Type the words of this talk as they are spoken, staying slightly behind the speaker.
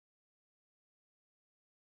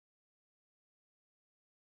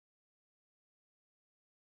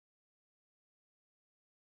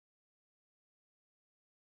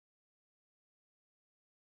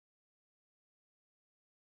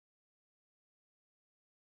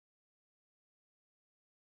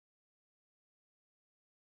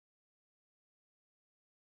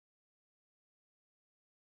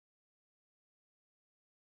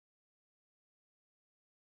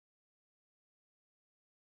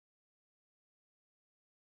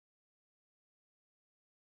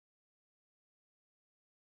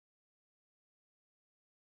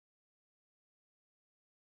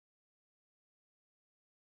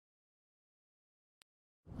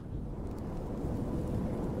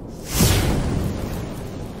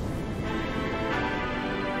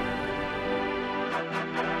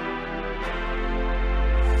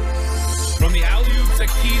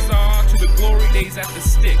days at the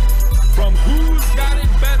stick. From who's got it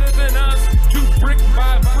better than us to brick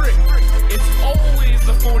by brick. It's always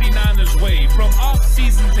the 49ers way, from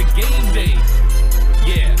off-season to game day.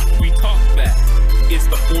 Yeah, we talk back. It's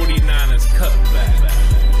the 49ers cutback.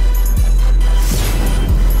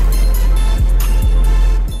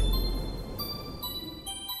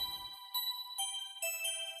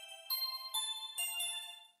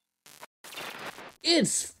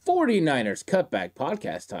 It's 49ers Cutback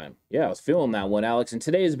podcast time. Yeah, I was feeling that one, Alex. And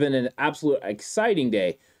today has been an absolute exciting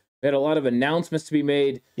day. We had a lot of announcements to be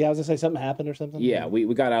made. Yeah, I was going to say something happened or something. Yeah, we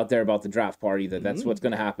got out there about the draft party. That's what's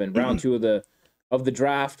going to happen. Round 2 of the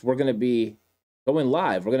draft, we're going to be going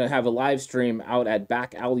live. We're going to have a live stream out at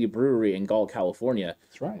Back Alley Brewery in Galt, California.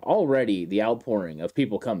 That's right. Already, the outpouring of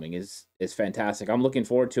people coming is fantastic. I'm looking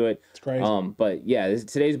forward to it. It's crazy. But yeah,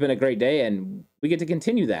 today's been a great day, and we get to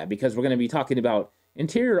continue that because we're going to be talking about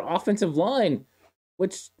interior offensive line,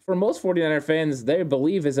 which for most 49er fans, they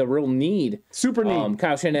believe is a real need. Super need.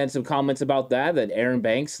 Kyle Shanahan had some comments about that Aaron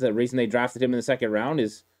Banks, the reason they drafted him in the second round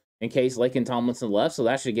is in case Laken Tomlinson left, so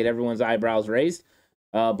that should get everyone's eyebrows raised.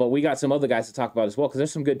 But we got some other guys to talk about as well, because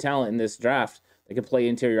there's some good talent in this draft that can play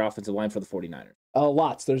interior offensive line for the 49ers.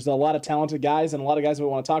 Lots. There's a lot of talented guys and a lot of guys we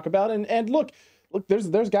want to talk about. And look,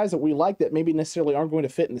 there's guys that we like that maybe necessarily aren't going to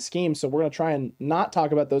fit in the scheme, so we're going to try and not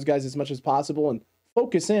talk about those guys as much as possible and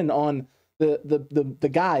focus in on the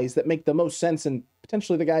guys that make the most sense and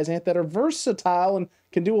potentially the guys that are versatile and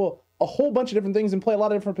can do a whole bunch of different things and play a lot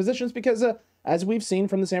of different positions because, as we've seen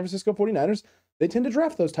from the San Francisco 49ers, they tend to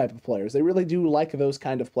draft those type of players. They really do like those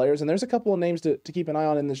kind of players, and there's a couple of names to keep an eye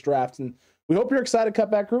on in this draft, and we hope you're excited,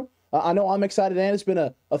 Cutback Crew. I know I'm excited, and it's been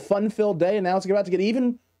a fun-filled day, and now it's about to get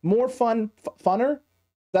even more funner.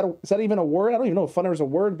 Is that even a word? I don't even know if funner is a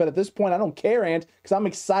word, but at this point, I don't care, Ant, because I'm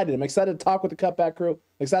excited. I'm excited to talk with the Cutback Crew.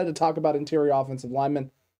 I'm excited to talk about interior offensive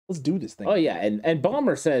linemen. Let's do this thing. Oh, yeah, and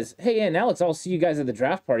Bomber says, hey, Ant, Alex, I'll see you guys at the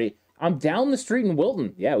draft party. I'm down the street in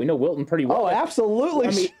Wilton. Yeah, we know Wilton pretty well. Oh, absolutely.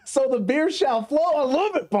 I mean, so the beer shall flow. I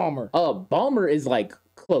love it, Bomber. Bomber is like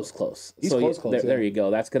close. He's so close. There you go.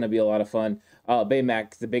 That's going to be a lot of fun.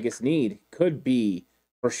 Baymax, the biggest need could be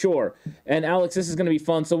for sure. And Alex, this is going to be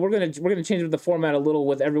fun. So we're going to change the format a little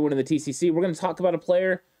with everyone in the TCC. We're going to talk about a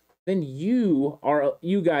player. Then you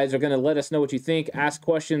guys are going to let us know what you think, ask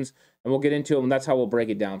questions, and we'll get into them. And that's how we'll break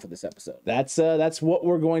it down for this episode. That's what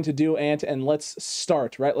we're going to do, Ant. And let's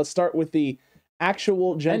start, right? Let's start with the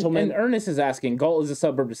actual gentleman. And Ernest is asking, Galt is a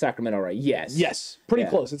suburb to Sacramento, right? Yes. Pretty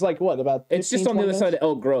close. It's like, what, about 15, it's just on the other side of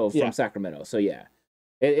Elk Grove from Sacramento. So, yeah.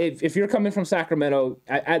 If you're coming from Sacramento,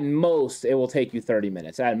 at most, it will take you 30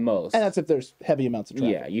 minutes, at most. And that's if there's heavy amounts of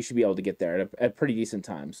traffic. Yeah, you should be able to get there at a pretty decent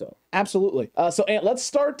time. So absolutely. So, Ant, let's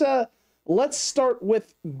start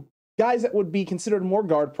with guys that would be considered more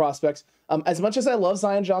guard prospects. As much as I love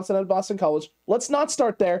Zion Johnson at Boston College, let's not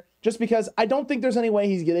start there, just because I don't think there's any way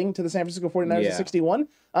he's getting to the San Francisco 49ers at 61.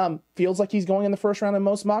 Feels like he's going in the first round in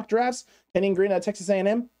most mock drafts. Kenyon Green at Texas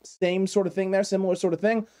A&M, same sort of thing there, similar sort of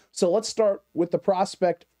thing. So let's start with the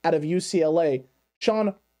prospect out of UCLA.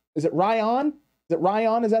 Sean, is it Ryan? Is it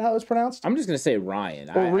Ryan? Is that how it's pronounced? I'm just going to say Ryan.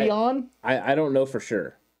 Or Ryan? I don't know for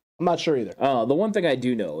sure. I'm not sure either. The one thing I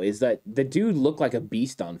do know is that the dude looked like a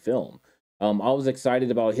beast on film. I was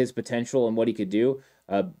excited about his potential and what he could do.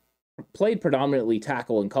 Played predominantly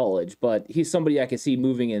tackle in college, but he's somebody I could see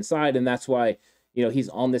moving inside, and that's why he's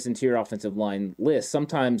on this interior offensive line list.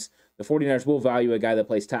 Sometimes the 49ers will value a guy that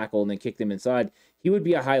plays tackle and then kick them inside. He would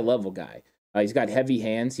be a high-level guy. He's got heavy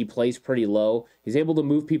hands. He plays pretty low. He's able to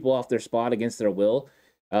move people off their spot against their will.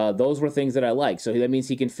 Those were things that I like. So that means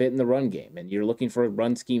he can fit in the run game, and you're looking for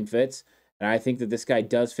run scheme fits. And I think that this guy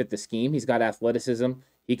does fit the scheme. He's got athleticism.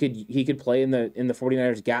 He could play in the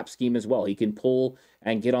 49ers gap scheme as well. He can pull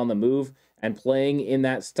and get on the move, and playing in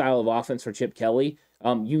that style of offense for Chip Kelly,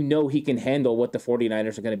 he can handle what the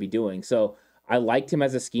 49ers are going to be doing. So I liked him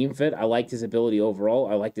as a scheme fit. I liked his ability overall.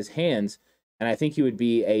 I liked his hands, and I think he would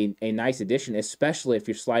be a nice addition, especially if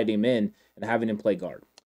you're sliding him in and having him play guard.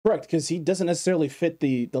 Correct, because he doesn't necessarily fit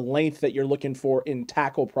the length that you're looking for in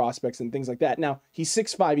tackle prospects and things like that. Now, he's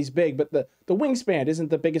 6'5", he's big, but the wingspan isn't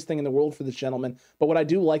the biggest thing in the world for this gentleman. But what I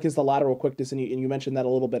do like is the lateral quickness, and you mentioned that a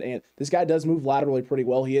little bit, and this guy does move laterally pretty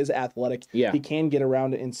well. He is athletic. Yeah. He can get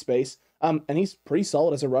around in space. And he's pretty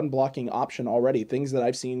solid as a run-blocking option already. Things that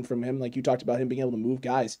I've seen from him, like you talked about him being able to move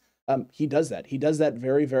guys, he does that. He does that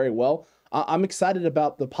very, very well. I'm excited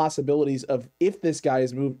about the possibilities of if this guy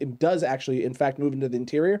is moved, it does actually, in fact, move into the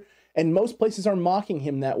interior. And most places are mocking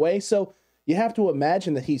him that way. So you have to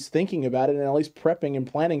imagine that he's thinking about it and at least prepping and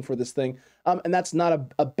planning for this thing. And that's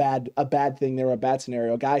not a bad thing there, a bad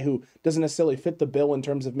scenario. A guy who doesn't necessarily fit the bill in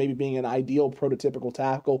terms of maybe being an ideal prototypical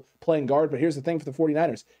tackle playing guard. But here's the thing for the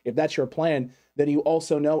 49ers. If that's your plan, then you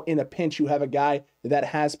also know in a pinch you have a guy that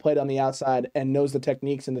has played on the outside and knows the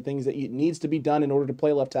techniques and the things that needs to be done in order to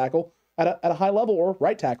play left tackle at a high level, or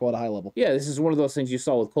right tackle at a high level. Yeah, this is one of those things you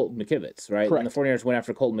saw with Colton McKivitz, right? Correct. When the 49ers went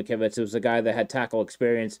after Colton McKivitz, it was a guy that had tackle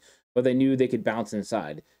experience, but they knew they could bounce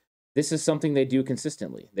inside. This is something they do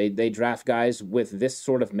consistently. They draft guys with this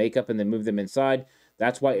sort of makeup and then move them inside.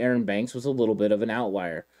 That's why Aaron Banks was a little bit of an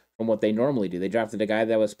outlier from what they normally do. They drafted a guy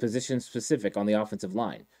that was position specific on the offensive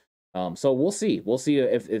line. So we'll see. We'll see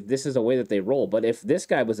if this is a way that they roll. But if this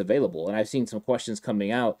guy was available, and I've seen some questions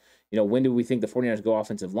coming out, when do we think the 49ers go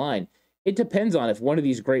offensive line? It depends on if one of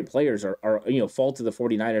these great players are fall to the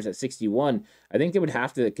 49ers at 61. I think they would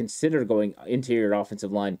have to consider going interior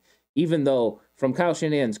offensive line, even though from Kyle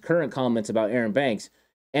Shanahan's current comments about Aaron Banks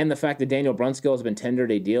and the fact that Daniel Brunskill has been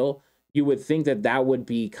tendered a deal, you would think that would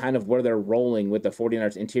be kind of where they're rolling with the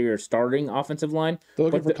 49ers interior starting offensive line. They're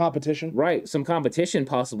looking for competition. Right, some competition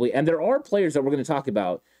possibly. And there are players that we're going to talk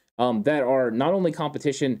about that are not only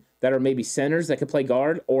competition, that are maybe centers that could play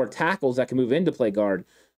guard or tackles that can move into play guard.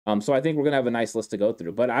 So I think we're going to have a nice list to go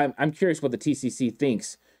through. But I'm curious what the TCC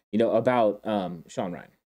thinks, about Sean Rhyan.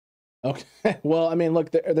 Okay. Well, I mean,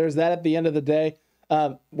 look, there's that at the end of the day.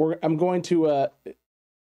 I'm going to...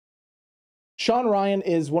 Sean Rhyan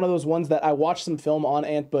is one of those ones that I watched some film on,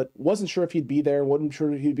 Ant, but wasn't sure if he'd be there, wasn't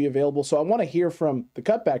sure if he'd be available. So I want to hear from the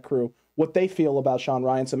Cutback crew what they feel about Sean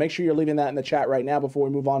Rhyan. So make sure you're leaving that in the chat right now before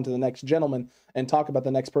we move on to the next gentleman and talk about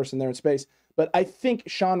the next person there in space. But I think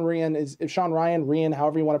Sean Rhyan,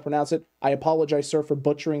 however you want to pronounce it. I apologize, sir, for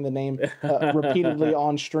butchering the name repeatedly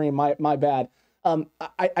on stream. My bad.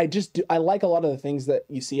 I like a lot of the things that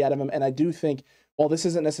you see out of him, and I do think, while this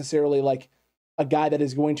isn't necessarily like a guy that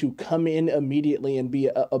is going to come in immediately and be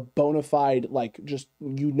a bona fide,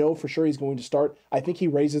 for sure he's going to start, I think he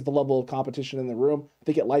raises the level of competition in the room. I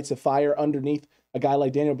think it lights a fire underneath a guy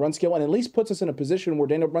like Daniel Brunskill, and at least puts us in a position where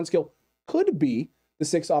Daniel Brunskill could be the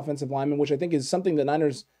sixth offensive lineman, which I think is something the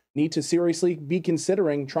Niners need to seriously be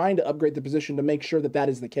considering, trying to upgrade the position to make sure that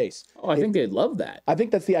is the case. Oh, I think they'd love that. I think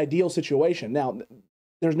that's the ideal situation. Now,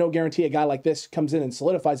 there's no guarantee a guy like this comes in and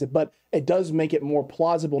solidifies it, but it does make it more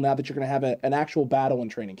plausible now that you're going to have an actual battle in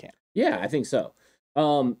training camp. Yeah, I think so.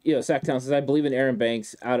 Sacktown says, I believe in Aaron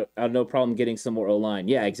Banks, out no problem getting some more O-line.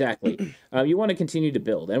 Yeah, exactly. You want to continue to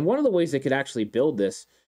build. And one of the ways they could actually build this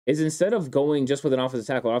is, instead of going just with an offensive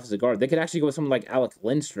tackle or offensive guard, they could actually go with someone like Alec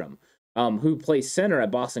Lindstrom, who plays center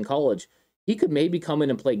at Boston College. He could maybe come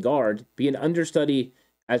in and play guard, be an understudy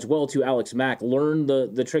as well to Alex Mack, learn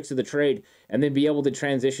the tricks of the trade, and then be able to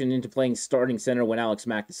transition into playing starting center when Alex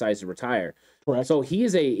Mack decides to retire. Correct. So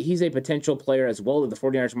he's a potential player as well that the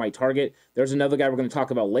 49ers might target. There's another guy we're going to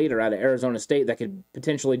talk about later out of Arizona State that could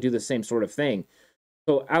potentially do the same sort of thing.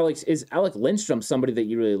 So, Alex, is Alec Lindstrom somebody that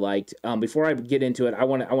you really liked? Before I get into it, I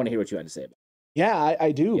want to hear what you had to say about it. Yeah,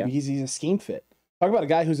 I do. Yeah. He's a scheme fit. Talk about a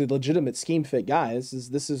guy who's a legitimate scheme fit guy.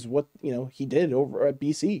 This is what he did over at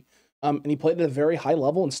BC. And he played at a very high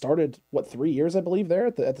level and started 3 years, I believe, there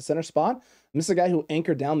at the center spot. And this is a guy who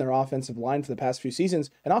anchored down their offensive line for the past few seasons.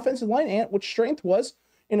 An offensive line, Ant, which strength was,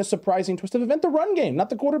 in a surprising twist of event, the run game, not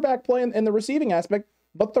the quarterback play and the receiving aspect,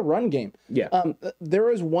 but the run game. Yeah. There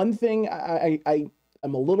is one thing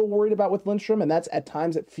I'm a little worried about with Lindstrom, and that's at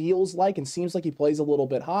times it feels like and seems like he plays a little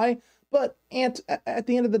bit high. But at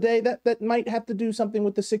the end of the day, that might have to do something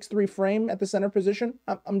with the 6'3" frame at the center position.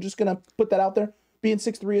 I'm just gonna put that out there. Being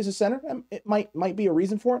 6'3" as a center, it might be a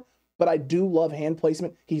reason for it. But I do love hand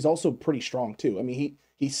placement. He's also pretty strong too. I mean,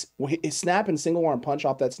 his snap and single arm punch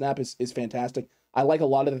off that snap is fantastic. I like a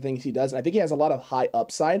lot of the things he does, and I think he has a lot of high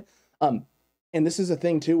upside. And this is a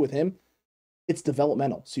thing too with him. It's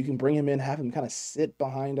developmental. So you can bring him in, have him kind of sit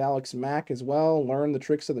behind Alex Mack as well, learn the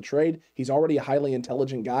tricks of the trade. He's already a highly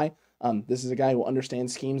intelligent guy. This is a guy who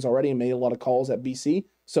understands schemes already and made a lot of calls at BC.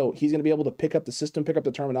 So he's going to be able to pick up the system, pick up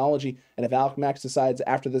the terminology. And if Alex Mack decides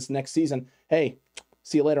after this next season, hey,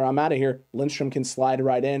 see you later, I'm out of here, Lindstrom can slide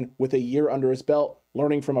right in with a year under his belt,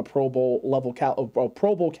 learning from a Pro Bowl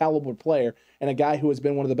caliber player and a guy who has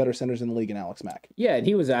been one of the better centers in the league in Alex Mack. Yeah, and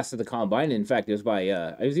he was asked at the combine. In fact, it was by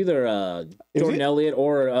it was either Jordan Elliott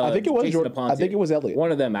or I think it was Jason Aponte. I think it was Elliott.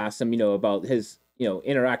 One of them asked him, about his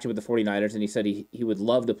interaction with the 49ers, and he said he would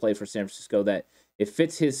love to play for San Francisco, that it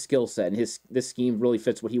fits his skill set and this scheme really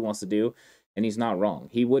fits what he wants to do, and he's not wrong.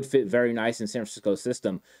 He would fit very nice in San Francisco's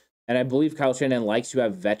system. And I believe Kyle Shanahan likes to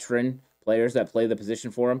have veteran players that play the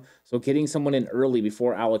position for him. So getting someone in early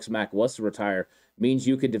before Alex Mack was to retire means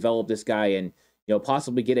you could develop this guy and,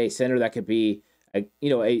 possibly get a center that could be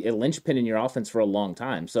a linchpin in your offense for a long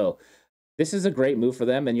time. So this is a great move for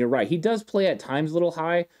them. And you're right. He does play at times a little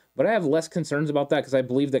high, but I have less concerns about that because I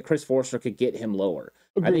believe that Chris Forster could get him lower.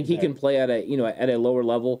 I think he can play at a lower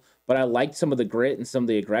level, but I liked some of the grit and some of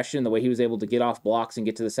the aggression, the way he was able to get off blocks and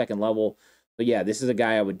get to the second level. But yeah, this is a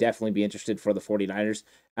guy I would definitely be interested for the 49ers.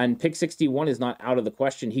 And pick 61 is not out of the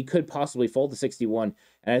question. He could possibly fall to 61.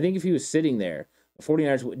 And I think if he was sitting there, the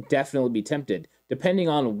 49ers would definitely be tempted, depending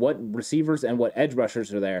on what receivers and what edge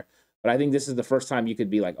rushers are there. But I think this is the first time you could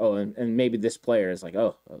be like, oh, and maybe this player is like,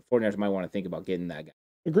 oh, 49ers might want to think about getting that guy.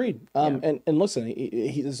 Agreed. And listen,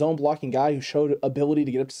 he's a zone blocking guy who showed ability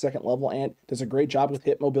to get up to second level and does a great job with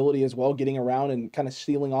hip mobility as well, getting around and kind of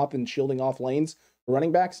stealing off and shielding off lanes for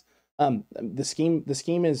running backs. The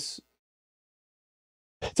scheme is,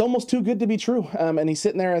 it's almost too good to be true. And he's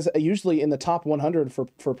sitting there as usually in the top 100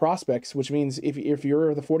 for prospects, which means if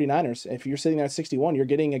you're the 49ers, if you're sitting there at 61, you're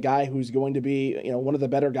getting a guy who's going to be, one of the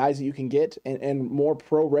better guys that you can get and more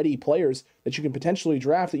pro ready players that you can potentially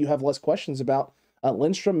draft that you have less questions about.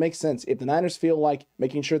 Lindstrom makes sense. If the Niners feel like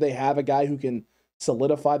making sure they have a guy who can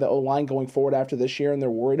solidify the O-line going forward after this year and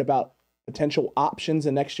they're worried about potential options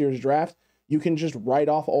in next year's draft, you can just write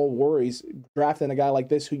off all worries drafting a guy like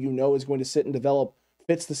this who is going to sit and develop,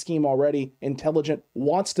 fits the scheme already, intelligent,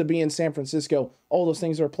 wants to be in San Francisco. All those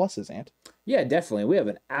things are pluses, Ant. Yeah, definitely. We have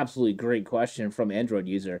an absolutely great question from Android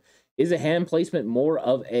user. Is a hand placement more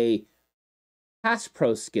of a pass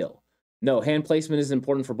pro skill? No, hand placement is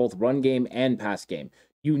important for both run game and pass game.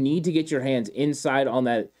 You need to get your hands inside on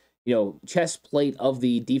that, chest plate of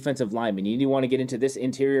the defensive lineman. You want to get into this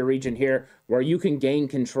interior region here where you can gain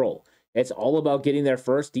control. It's all about getting there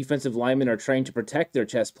first. Defensive linemen are trained to protect their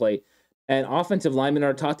chest plate, and offensive linemen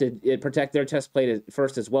are taught to protect their chest plate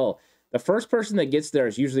first as well. The first person that gets there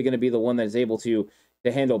is usually going to be the one that is able to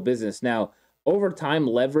handle business. Now, over time,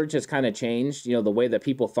 leverage has kind of changed, the way that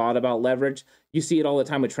people thought about leverage. You see it all the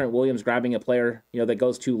time with Trent Williams grabbing a player, that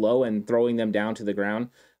goes too low and throwing them down to the ground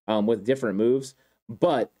with different moves.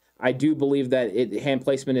 But I do believe that hand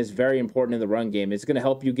placement is very important in the run game. It's going to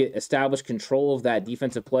help you get established control of that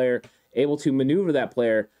defensive player, able to maneuver that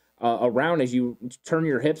player around as you turn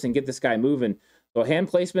your hips and get this guy moving. So hand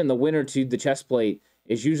placement, the winner to the chest plate,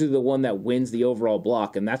 is usually the one that wins the overall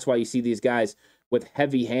block. And that's why you see these guys with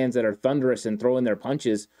heavy hands that are thunderous and throwing their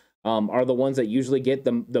punches are the ones that usually get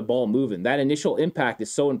the ball moving. That initial impact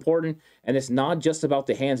is so important, and it's not just about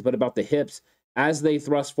the hands, but about the hips. As they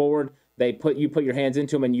thrust forward, you put your hands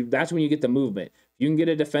into them, and that's when you get the movement. If you can get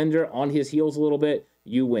a defender on his heels a little bit,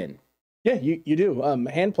 you win. Yeah, you do.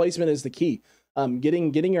 Hand placement is the key.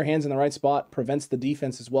 Getting your hands in the right spot prevents the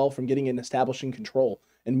defense as well from getting and establishing control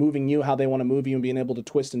and moving you how they want to move you and being able to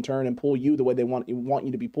twist and turn and pull you the way they want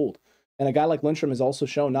you to be pulled. And a guy like Lindstrom has also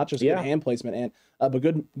shown not just good hand placement but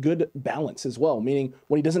good balance as well. Meaning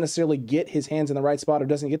when he doesn't necessarily get his hands in the right spot or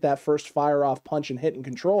doesn't get that first fire off punch and hit and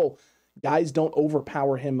control, guys don't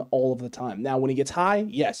overpower him all of the time. Now when he gets high,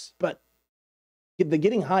 yes, but the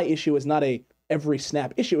getting high issue is not a every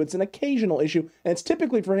snap issue. It's an occasional issue, and it's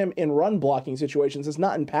typically for him in run blocking situations. It's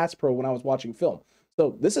not in pass pro when I was watching film.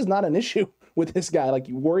 So this is not an issue with this guy. Like,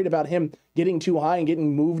 you worried about him getting too high and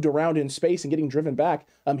getting moved around in space and getting driven back.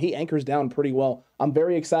 He anchors down pretty well. I'm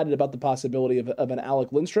very excited about the possibility of an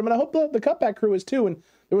Alec Lindstrom, and I hope the cutback crew is too. And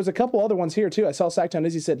there was a couple other ones here too. I saw Sacktown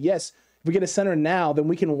Izzy said, yes, if we get a center now, then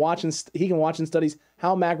we can watch and he can watch and studies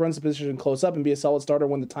how Mac runs the position close up and be a solid starter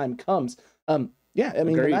when the time comes. Yeah, I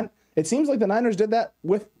mean, it seems like the Niners did that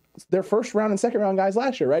with their first round and second round guys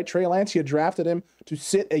last year, right? Trey Lance, you drafted him to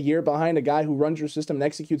sit a year behind a guy who runs your system and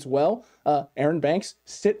executes well. Aaron Banks,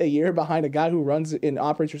 sit a year behind a guy who runs and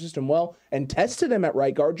operates your system well, and tested him at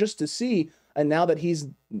right guard just to see. And now that he's,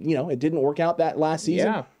 it didn't work out that last season.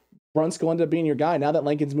 Yeah. Brunskill ended up being your guy. Now that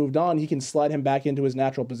Lincoln's moved on, he can slide him back into his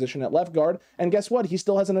natural position at left guard. And guess what? He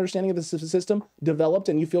still has an understanding of the system developed,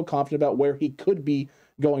 and you feel confident about where he could be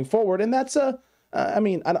going forward. And that's I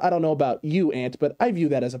don't know about you, Ant, but I view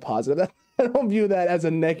that as a positive. I don't view that as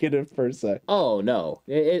a negative per se. Oh, no.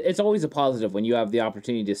 It's always a positive when you have the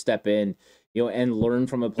opportunity to step in, and learn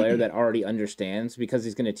from a player that already understands, because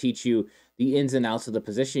he's going to teach you the ins and outs of the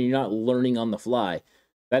position. You're not learning on the fly.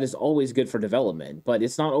 That is always good for development, but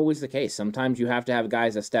it's not always the case. Sometimes you have to have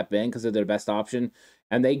guys that step in because they're their best option,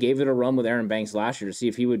 and they gave it a run with Aaron Banks last year to see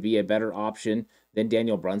if he would be a better option than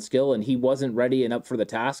Daniel Brunskill, and he wasn't ready and up for the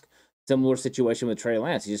task. Similar situation with Trey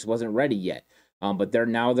Lance. He just wasn't ready yet. But they're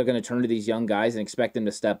going to turn to these young guys and expect them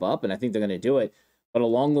to step up, and I think they're going to do it. But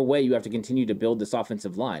along the way, you have to continue to build this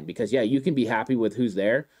offensive line because, yeah, you can be happy with who's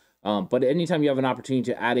there, But anytime you have an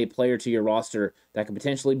opportunity to add a player to your roster that could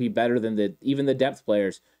potentially be better than even the depth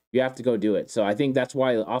players, you have to go do it. So I think that's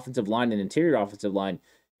why offensive line and interior offensive line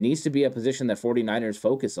needs to be a position that 49ers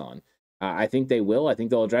focus on. I think they will. I think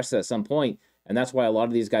they'll address it at some point, and that's why a lot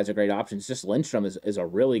of these guys are great options. Just Lindstrom is a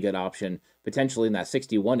really good option, potentially in that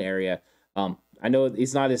 61 area. I know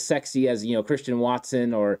he's not as sexy as, Christian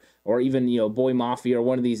Watson or even, Boy Mafia or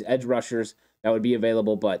one of these edge rushers that would be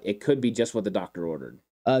available, but it could be just what the doctor ordered.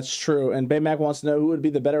 It's true. And Baymack wants to know who would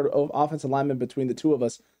be the better offensive lineman between the two of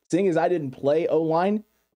us. Seeing as I didn't play O-line,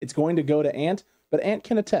 it's going to go to Ant, but Ant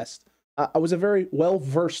can attest. I was a very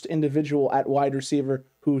well-versed individual at wide receiver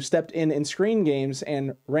who stepped in screen games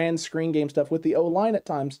and ran screen game stuff with the O-line at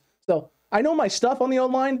times. So I know my stuff on the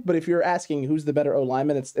O-line, but if you're asking who's the better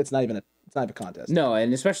O-lineman, it's not even a contest. No,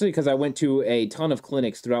 and especially because I went to a ton of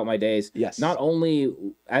clinics throughout my days. Yes. Not only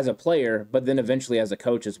as a player, but then eventually as a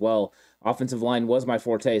coach as well. Offensive line was my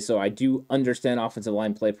forte, so I do understand offensive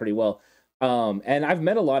line play pretty well. And I've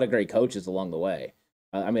met a lot of great coaches along the way.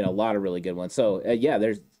 A lot of really good ones. So,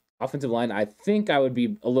 there's offensive line. I think I would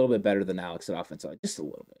be a little bit better than Alex at offensive line, just a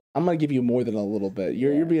little bit. I'm going to give you more than a little bit.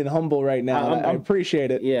 You're being humble right now. I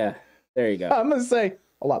appreciate it. Yeah, there you go. I'm going to say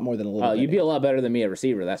a lot more than a little bit. You'd be a lot better than me at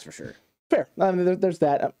receiver, that's for sure. Fair. There's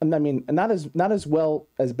that. Not as well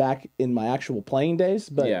as back in my actual playing days,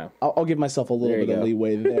 but yeah. I'll give myself a little bit of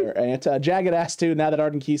leeway there. And Jagged asked too, now that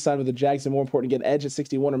Arden Key signed with the Jags, is it more important to get edge at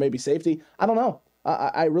 61 or maybe safety? I don't know.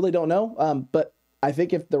 I really don't know. But I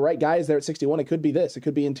think if the right guy is there at 61, it could be this. It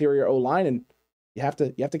could be interior O-line, and you have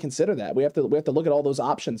to consider that. We have to look at all those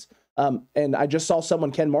options. And I just saw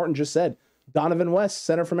someone, Ken Martin just said, Donovan West,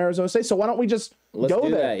 center from Arizona State. So why don't we just go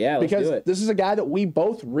there? Yeah, because this is a guy that we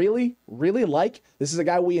both really, really like. This is a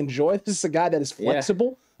guy we enjoy. This is a guy that is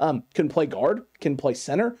flexible, can play guard, can play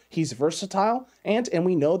center. He's versatile. And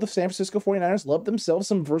we know the San Francisco 49ers love themselves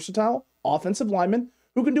some versatile offensive linemen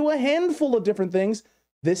who can do a handful of different things.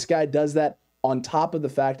 This guy does that on top of the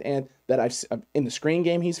fact that in the screen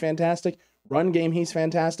game, he's fantastic. Run game, he's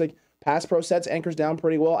fantastic. Pass pro sets anchors down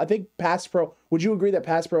pretty well. I think pass pro, would you agree that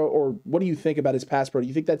pass pro, or what do you think about his pass pro? Do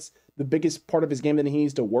you think that's the biggest part of his game that he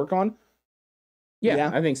needs to work on? Yeah.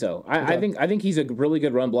 I think so. I think he's a really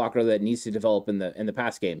good run blocker that needs to develop in the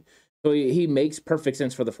pass game. So he makes perfect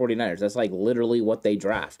sense for the 49ers. That's like literally what they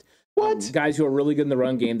draft. What? Guys who are really good in the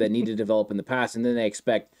run game that need to develop in the pass, and then they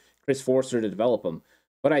expect Chris Forster to develop them.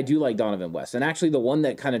 But I do like Donovan West. And actually the one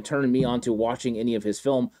that kind of turned me on to watching any of his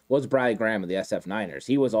film was Brad Graham of the SF Niners.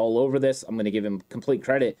 He was all over this. I'm going to give him complete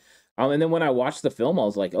credit. And then when I watched the film, I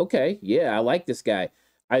was like, okay, yeah, I like this guy.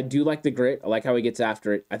 I do like the grit. I like how he gets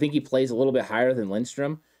after it. I think he plays a little bit higher than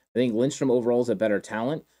Lindstrom. I think Lindstrom overall is a better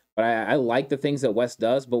talent. But I like the things that West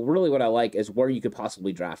does. But really what I like is where you could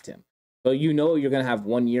possibly draft him. So you're going to have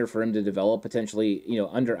 1 year for him to develop, potentially,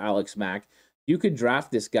 under Alex Mack. You could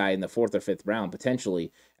draft this guy in the 4th or 5th round,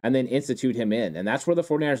 potentially, and then institute him in. And that's where the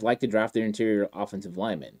 49ers like to draft their interior offensive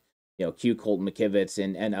linemen, Q, Colton McKivitz,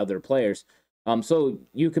 and other players. So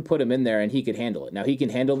you could put him in there, and he could handle it. Now, he can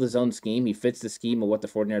handle the zone scheme. He fits the scheme of what the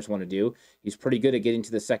 49ers want to do. He's pretty good at getting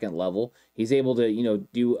to the second level. He's able to,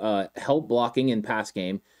 do help blocking in pass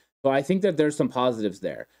game. So I think that there's some positives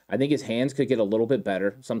there. I think his hands could get a little bit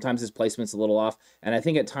better. Sometimes his placement's a little off. And I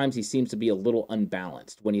think at times he seems to be a little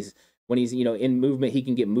unbalanced. When he's in movement, he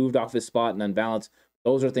can get moved off his spot and unbalanced.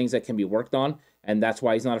 Those are things that can be worked on, and that's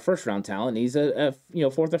why he's not a first-round talent. He's a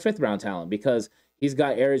 4th or 5th round talent because he's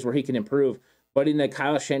got areas where he can improve. But in the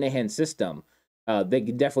Kyle Shanahan system, they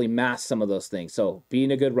can definitely mask some of those things. So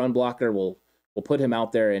being a good run blocker will put him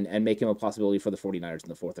out there and make him a possibility for the 49ers in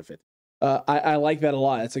the 4th or 5th. I like that a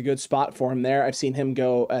lot. It's a good spot for him there. I've seen him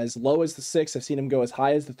go as low as the 6. I've seen him go as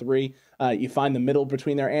high as the 3. You find the middle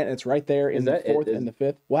between there, and it's right there in the 4th and the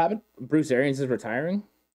 5th. What happened? Bruce Arians is retiring?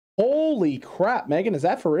 Holy crap, Megan. Is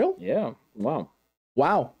that for real? Yeah.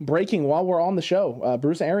 Wow. Breaking while we're on the show.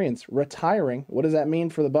 Bruce Arians retiring. What does that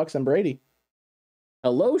mean for the Bucs and Brady?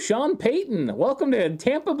 Hello, Sean Payton. Welcome to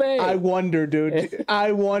Tampa Bay. I wonder, dude.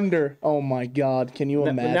 I wonder. Oh, my God. Can you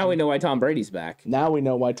imagine? Now we know why Tom Brady's back.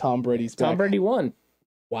 Tom Brady won.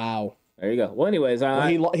 Wow. There you go. Well, anyways.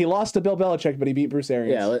 He lost to Bill Belichick, but he beat Bruce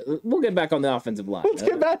Arians. Yeah, we'll get back on the offensive line. Let's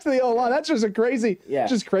get back to the O-line. That's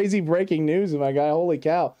just crazy breaking news, my guy. Holy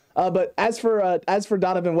cow. But as for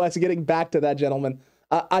Donovan West, getting back to that gentleman,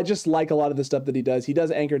 I just like a lot of the stuff that he does. He does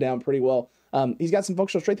anchor down pretty well. He's got some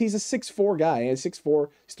functional strength. He's a 6'4" guy. He's 6'4".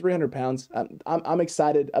 He's 300 pounds. I'm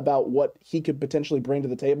excited about what he could potentially bring to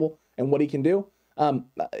the table and what he can do.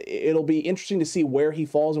 It'll be interesting to see where he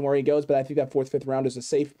falls and where he goes, but I think that 4th, 5th round is a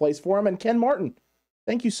safe place for him. And Ken Martin,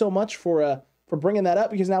 thank you so much for for bringing that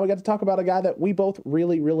up, because now we got to talk about a guy that we both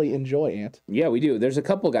really, really enjoy, Ant. Yeah, we do. There's a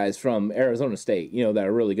couple guys from Arizona State, that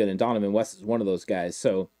are really good, and Donovan West is one of those guys.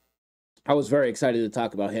 So I was very excited to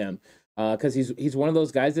talk about him because he's one of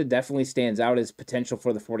those guys that definitely stands out as potential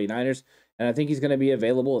for the 49ers, and I think he's going to be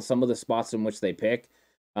available at some of the spots in which they pick.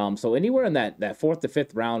 So anywhere in that fourth to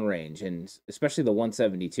fifth round range, and especially the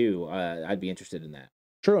 172, I'd be interested in that.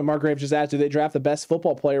 True, and Mark Graves just asked, do they draft the best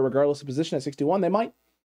football player regardless of position at 61? They might.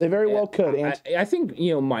 They very well could. And I think,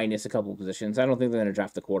 minus a couple of positions. I don't think they're going to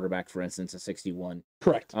draft the quarterback, for instance, at 61.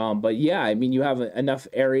 Correct. But yeah, I mean, you have enough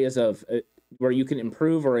areas of where you can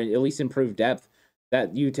improve or at least improve depth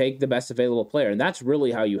that you take the best available player. And that's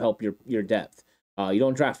really how you help your depth. You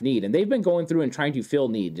don't draft need. And they've been going through and trying to fill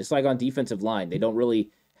need, just like on defensive line. They don't really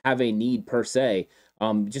have a need per se.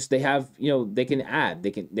 Just they have, they can add. They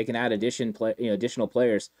can add additional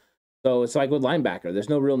players. So it's like with linebacker, there's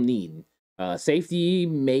no real need. Safety,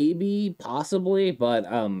 maybe, possibly, but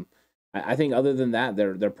I think other than that,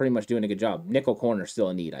 they're pretty much doing a good job. Nickel corner still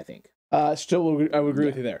a need, I think. Still, I would agree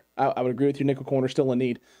with you there. I would agree with you. Nickel corner still a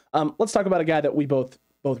need. Let's talk about a guy that we both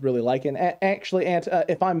really like, and actually, Ant,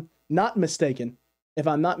 if I'm not mistaken,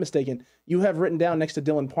 you have written down next to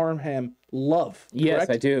Dylan Parham Love. Correct? Yes,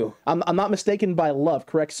 I do. I'm not mistaken by Love,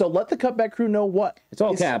 correct? So let the cutback crew know what. It's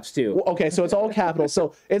all caps too. Okay, so it's all capital.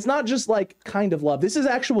 So it's not just like kind of love. This is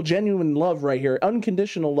actual genuine love right here.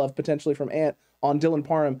 Unconditional love potentially from Ant on Dylan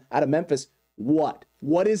Parham out of Memphis. What?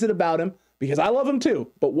 What is it about him? Because I love him too,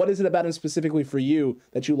 but what is it about him specifically for you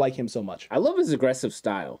that you like him so much? I love his aggressive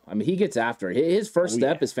style. I mean, he gets after it. His first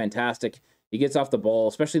step is fantastic. He gets off the ball,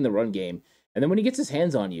 especially in the run game. And then when he gets his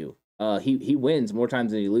hands on you, he wins more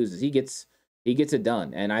times than he loses. He gets it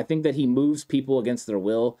done. And I think that he moves people against their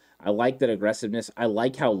will. I like that aggressiveness. I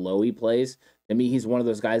like how low he plays. To me, he's one of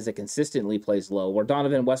those guys that consistently plays low. Where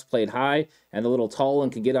Donovan West played high and a little tall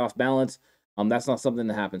and can get off balance, that's not something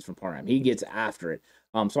that happens from Parham. He gets after it.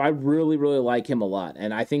 So I really, really like him a lot.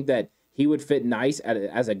 And I think that he would fit nice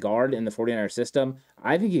as a guard in the 49ers system.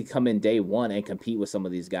 I think he'd come in day one and compete with some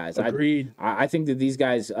of these guys. Agreed. I think that these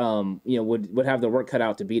guys, would have their work cut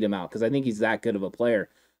out to beat him out because I think he's that good of a player.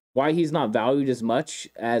 Why he's not valued as much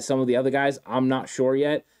as some of the other guys, I'm not sure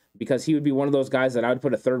yet, because he would be one of those guys that I would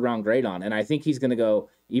put a third-round grade on, and I think he's going to go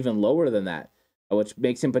even lower than that, which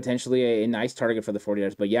makes him potentially a nice target for the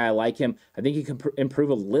 49ers. But yeah, I like him. I think he can improve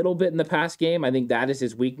a little bit in the pass game. I think that is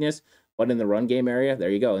his weakness, but in the run game area, there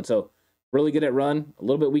you go. And so really good at run, a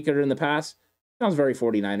little bit weaker in the pass. Sounds very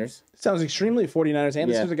 49ers. Sounds extremely 49ers. And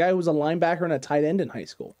this was a guy who was a linebacker and a tight end in high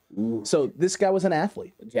school. Ooh. So this guy was an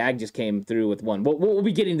athlete. Jag just came through with one. We'll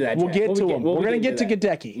be getting to that. We'll get to him. We're going to get to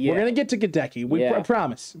Gadecki. Yeah. We're going to get to Gadecki. We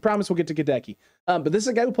promise. Promise we'll get to Gadecki. But this is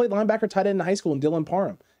a guy who played linebacker, tight end in high school, in Dylan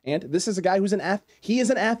Parham. And this is a guy who's he is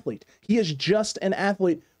an athlete. He is just an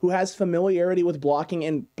athlete who has familiarity with blocking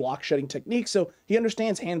and block shedding techniques. So he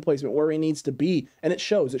understands hand placement, where he needs to be. And it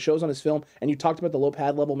shows. It shows on his film. And you talked about the low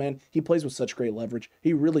pad level, man. He plays with such great leverage.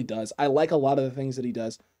 He really does. I like a lot of the things that he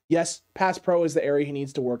does. Yes, pass pro is the area he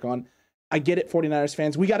needs to work on. I get it, 49ers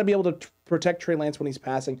fans. We got to be able to protect Trey Lance when he's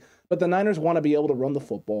passing. But the Niners want to be able to run the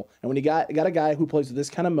football. And when you got a guy who plays with this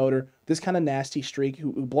kind of motor, this kind of nasty streak,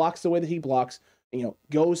 who blocks the way that he blocks,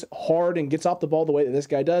 goes hard and gets off the ball the way that this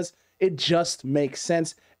guy does, it just makes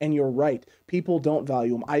sense. And you're right. People don't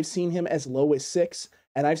value him. I've seen him as low as 6,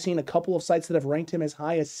 and I've seen a couple of sites that have ranked him as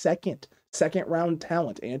high as second round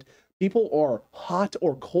talent. And people are hot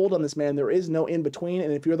or cold on this man. There is no in between.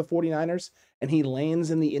 And if you're the 49ers and he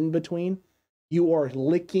lands in the in between, you are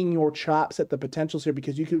licking your chops at the potentials here,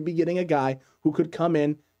 because you could be getting a guy who could come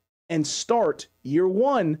in and start year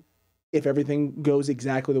one if everything goes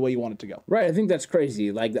exactly the way you want it to go. Right, I think that's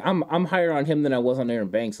crazy. Like I'm higher on him than I was on Aaron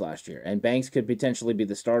Banks last year, and Banks could potentially be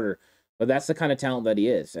the starter, but that's the kind of talent that he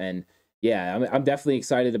is. And yeah, I'm definitely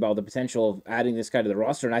excited about the potential of adding this guy to the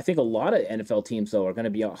roster. And I think a lot of NFL teams, though, are going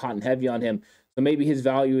to be hot and heavy on him. So maybe his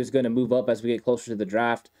value is going to move up as we get closer to the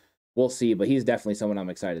draft. We'll see, but he's definitely someone I'm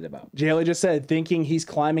excited about. Jaylee just said, thinking he's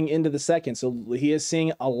climbing into the second. So he is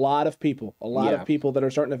seeing a lot of people that are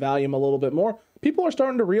starting to value him a little bit more. People are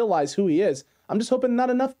starting to realize who he is. I'm just hoping not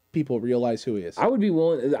enough people realize who he is. I would be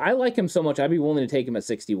willing. I like him so much, I'd be willing to take him at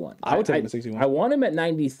 61. I would take him at 61. I want him at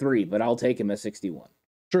 93, but I'll take him at 61.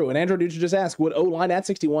 True. And Andrew Dutra just asked, would O-line at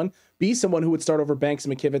 61 be someone who would start over Banks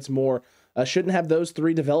and McKivitz more? Shouldn't have those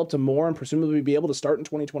three developed more and presumably be able to start in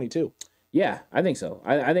 2022? Yeah, I think so.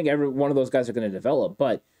 I think every one of those guys are going to develop,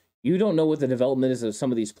 but you don't know what the development is of some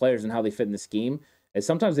of these players and how they fit in the scheme. And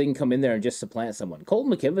sometimes they can come in there and just supplant someone.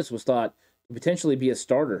 Colton McKivitz was thought to potentially be a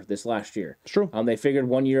starter this last year. It's true. They figured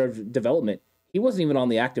 1 year of development. He wasn't even on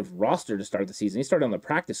the active roster to start the season. He started on the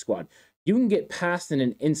practice squad. You can get past in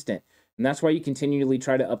an instant And that's why you continually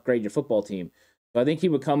try to upgrade your football team. So I think he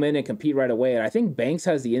would come in and compete right away. And I think Banks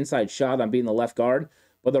has the inside shot on being the left guard.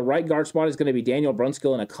 But the right guard spot is going to be Daniel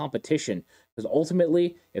Brunskill in a competition. Because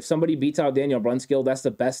ultimately, if somebody beats out Daniel Brunskill, that's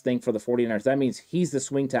the best thing for the 49ers. That means he's the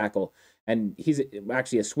swing tackle. And he's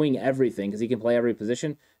actually a swing everything because he can play every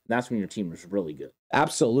position. And that's when your team is really good.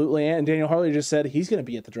 Absolutely. And Daniel Harley just said he's going to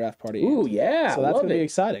be at the draft party. Ooh, yeah. So that's going to be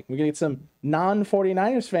exciting. We're going to get some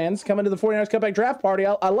non-49ers fans coming to the 49ers Cutback draft party.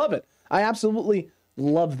 I love it. I absolutely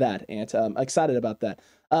love that, Ant. I'm excited about that.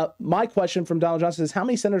 My question from Donald Johnson is, how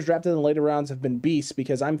many centers drafted in the later rounds have been beasts?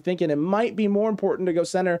 Because I'm thinking it might be more important to go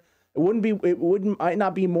center. Might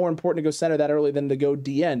not be more important to go center that early than to go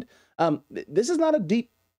D end. This is not a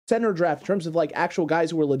deep center draft in terms of like actual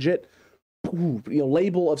guys who are legit,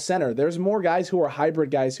 label of center. There's more guys who are hybrid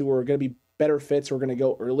guys who are going to be better fits who are going to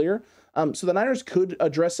go earlier. So the Niners could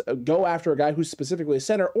go after a guy who's specifically a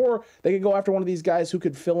center, or they could go after one of these guys who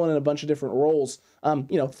could fill in a bunch of different roles,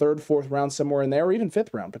 third, fourth round, somewhere in there, or even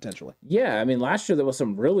fifth round potentially. Yeah, I mean, last year there was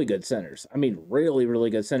some really good centers. I mean, really, really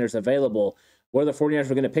good centers available where the 49ers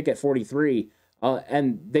were going to pick at 43,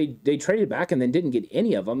 and they traded back and then didn't get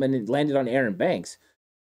any of them, and it landed on Aaron Banks.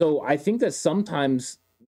 So I think that sometimes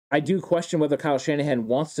I do question whether Kyle Shanahan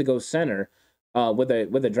wants to go center with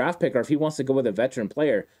a draft pick, or if he wants to go with a veteran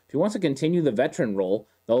player. If he wants to continue the veteran role,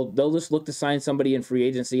 they'll just look to sign somebody in free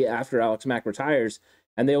agency after Alex Mack retires,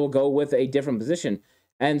 and they will go with a different position.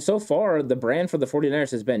 And so far, the brand for the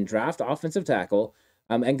 49ers has been draft offensive tackle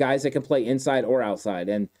and guys that can play inside or outside,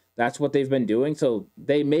 and that's what they've been doing. So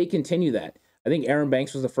they may continue that. I think Aaron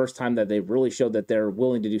Banks was the first time that they really showed that they're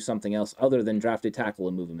willing to do something else other than draft a tackle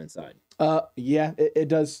and move him inside. Yeah, it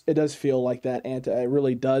does feel like that, and it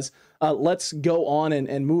really does. Let's go on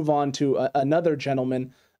and move on to another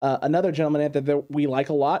gentleman that we like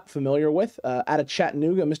a lot, familiar with, out of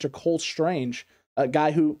Chattanooga, Mr. Cole Strange, a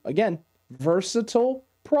guy who, again, versatile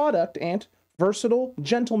product and versatile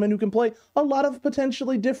gentleman who can play a lot of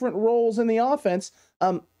potentially different roles in the offense.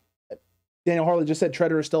 Daniel Harley just said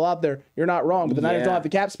Treader is still out there. You're not wrong, but the Niners don't have the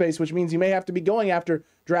cap space, which means you may have to be going after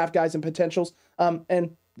draft guys and potentials.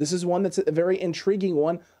 And this is one that's a very intriguing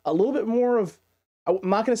one. A little bit more of, I'm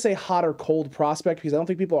not going to say hot or cold prospect, because I don't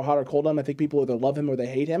think people are hot or cold on him. I think people either love him or they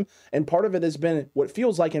hate him. And part of it has been what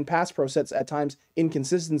feels like in pass pro sets at times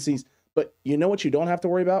inconsistencies. But you know what you don't have to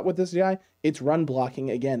worry about with this guy? It's run blocking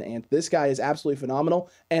again. And this guy is absolutely phenomenal.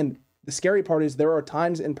 And the scary part is there are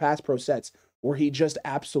times in pass pro sets where he just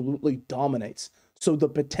absolutely dominates. So the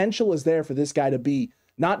potential is there for this guy to be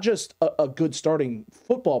not just a good starting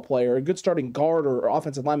football player, a good starting guard or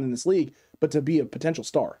offensive lineman in this league, but to be a potential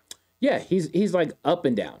star. Yeah, he's like up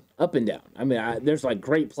and down. I mean, there's like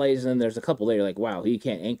great plays, and then there's a couple there you're like, wow, he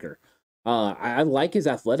can't anchor. I like his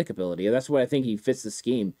athletic ability. That's what I think he fits the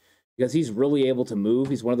scheme, because he's really able to move.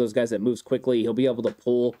 He's one of those guys that moves quickly. He'll be able to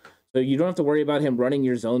pull. So you don't have to worry about him running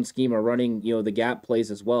your zone scheme or running, the gap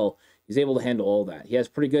plays as well. He's able to handle all that. He has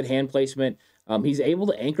pretty good hand placement. He's able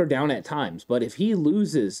to anchor down at times, but if he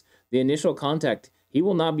loses the initial contact, he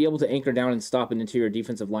will not be able to anchor down and stop an interior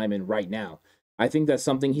defensive lineman right now. I think that's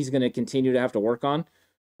something he's going to continue to have to work on,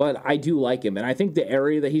 but I do like him. And I think the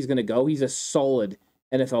area that he's going to go, he's a solid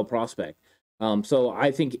NFL prospect. So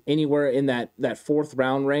I think anywhere in that fourth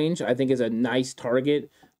round range, I think is a nice target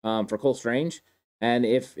for Cole Strange. And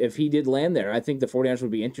if he did land there, I think the 49ers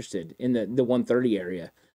would be interested in the 130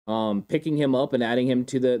 area. Picking him up and adding him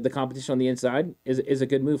to the competition on the inside is a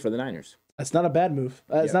good move for the Niners. That's not a bad move.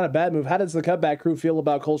 It's not a bad move. How does the Cutback crew feel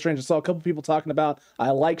about Cole Strange? I saw a couple people talking about I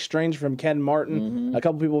like Strange from Ken Martin. Mm-hmm. A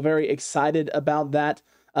couple people very excited about that.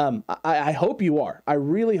 I hope you are. I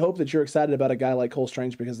really hope that you're excited about a guy like Cole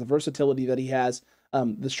Strange, because the versatility that he has,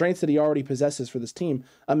 the strengths that he already possesses for this team,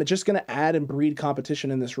 it's just going to add and breed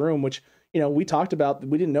competition in this room, which, we talked about.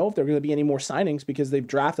 We didn't know if there were going to be any more signings because they've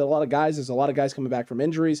drafted a lot of guys. There's a lot of guys coming back from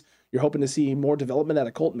injuries. You're hoping to see more development out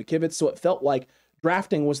of Colton McKivitz. So it felt like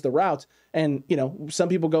drafting was the route. And, some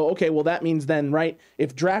people go, okay, well, that means then, right,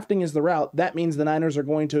 if drafting is the route, that means the Niners are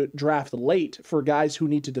going to draft late for guys who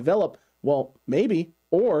need to develop. Well, maybe.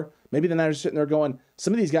 Or maybe the Niners are sitting there going,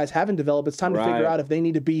 some of these guys haven't developed. It's time to figure out if they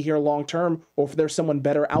need to be here long term, or if there's someone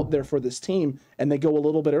better out there for this team, and they go a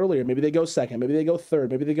little bit earlier. Maybe they go second, maybe they go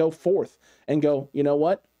third, maybe they go fourth, and go, you know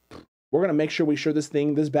what? We're going to make sure we shore this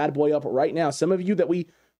bad boy up right now. Some of you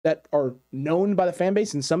that are known by the fan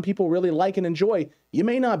base and some people really like and enjoy, you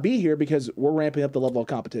may not be here because we're ramping up the level of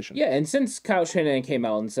competition. Yeah, and since Kyle Shanahan came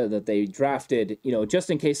out and said that they drafted, just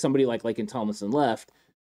in case somebody like Laken Tomlinson left,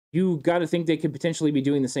 you got to think they could potentially be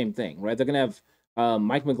doing the same thing, right? They're going to have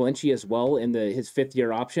Mike McGlinchey as well in his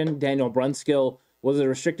fifth-year option. Daniel Brunskill was a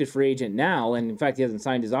restricted free agent now, and in fact, he hasn't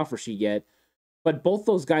signed his offer sheet yet. but both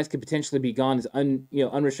those guys could potentially be gone as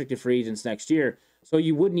unrestricted free agents next year. So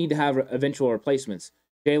you would need to have eventual replacements.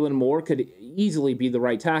 Jalen Moore could easily be the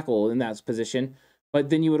right tackle in that position, but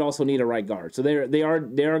then you would also need a right guard. So they are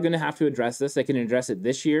going to have to address this. They can address it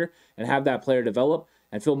this year and have that player develop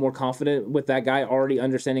and feel more confident with that guy already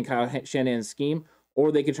understanding Kyle Shanahan's scheme,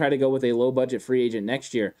 or they could try to go with a low budget free agent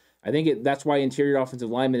next year. I think that's why interior offensive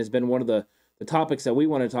lineman has been one of the topics that we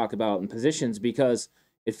want to talk about in positions, because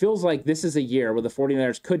it feels like this is a year where the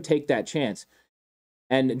 49ers could take that chance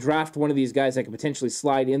and draft one of these guys that could potentially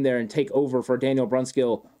slide in there and take over for Daniel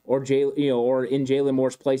Brunskill or or in Jalen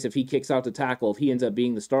Moore's place if he kicks out to tackle, if he ends up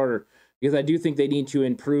being the starter. Because I do think they need to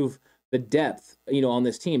improve the depth, on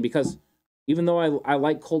this team. Because even though I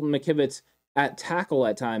like Colton McKivitz at tackle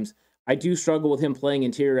at times, I do struggle with him playing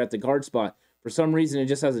interior at the guard spot. For some reason, it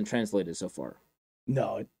just hasn't translated so far.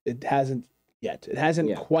 No, it hasn't yet. It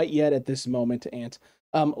hasn't quite yet at this moment, Ant.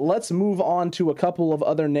 Let's move on to a couple of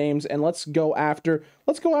other names, and let's go after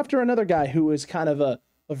another guy who is kind of a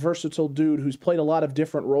versatile dude who's played a lot of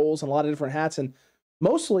different roles and a lot of different hats, and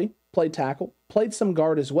mostly played tackle, played some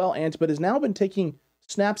guard as well, Ant, but has now been taking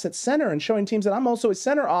snaps at center and showing teams that I'm also a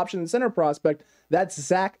center option and center prospect. That's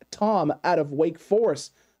Zach Tom out of Wake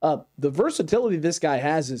Forest. The versatility this guy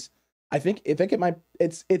has is,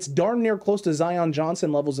 it's darn near close to Zion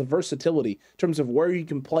Johnson levels of versatility in terms of where you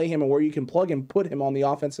can play him and where you can plug and put him on the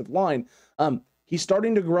offensive line. He's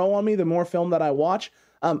starting to grow on me the more film that I watch.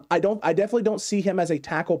 I definitely don't see him as a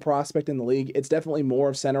tackle prospect in the league. It's definitely more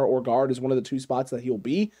of center or guard is one of the two spots that he'll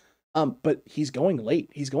be. But he's going late.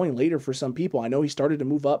 He's going later for some people. I know he started to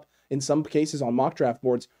move up in some cases on mock draft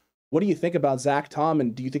boards. What do you think about Zach Tom,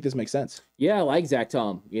 and do you think this makes sense? Yeah, I like Zach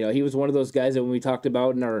Tom. He was one of those guys that when we talked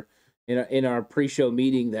about in our pre-show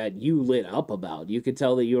meeting that you lit up about. You could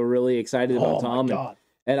tell that you were really excited about Tom.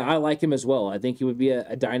 And I like him as well. I think he would be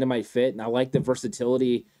a dynamite fit, and I like the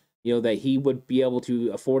versatility, that he would be able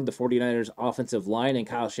to afford the 49ers offensive line and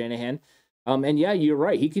Kyle Shanahan. And yeah, you're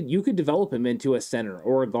right. You could develop him into a center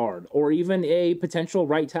or a guard or even a potential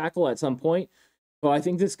right tackle at some point. So I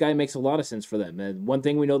think this guy makes a lot of sense for them. And one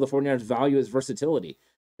thing we know the 49ers value is versatility.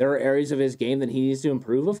 There are areas of his game that he needs to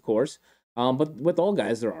improve, of course. But with all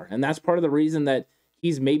guys there are. And that's part of the reason that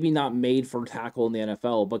he's maybe not made for tackle in the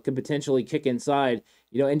NFL, but could potentially kick inside,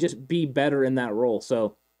 and just be better in that role.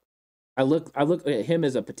 So I look at him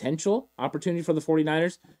as a potential opportunity for the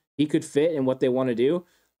 49ers. He could fit in what they want to do.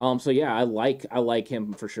 So yeah, I like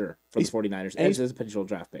him for sure for the 49ers as a potential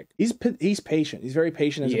draft pick. He's patient. He's very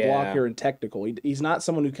patient as a blocker and technical. He's not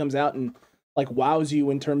someone who comes out and like wows you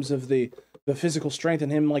in terms of the physical strength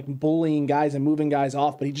and him like bullying guys and moving guys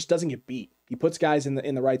off, but he just doesn't get beat. He puts guys in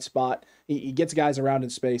the right spot. He gets guys around in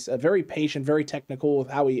space. Very patient, very technical with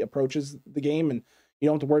how he approaches the game, and you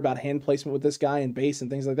don't have to worry about hand placement with this guy and base and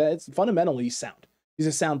things like that. It's fundamentally he's sound. He's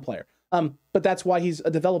a sound player. But that's why he's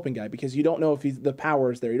a developing guy, because you don't know if the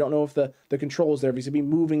power is there. You don't know if the control is there, if he's going to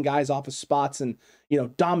be moving guys off of spots and,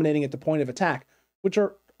 dominating at the point of attack, which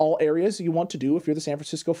are all areas you want to do if you're the San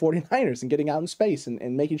Francisco 49ers and getting out in space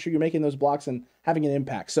and making sure you're making those blocks and having an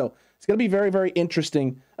impact. So it's going to be very, very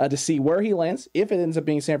interesting to see where he lands, if it ends up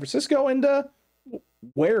being San Francisco, and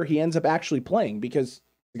where he ends up actually playing, because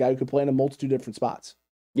the guy who could play in a multitude of different spots.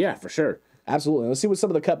 Yeah, for sure. Absolutely. Let's see what some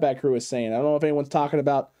of the cutback crew is saying. I don't know if anyone's talking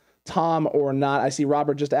about Tom or not. I see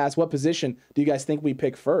Robert just asked, what position do you guys think we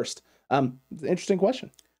pick first? Interesting question.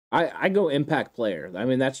 I go impact player. I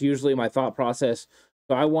mean, that's usually my thought process.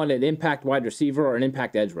 So I want an impact wide receiver or an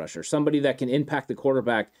impact edge rusher, somebody that can impact the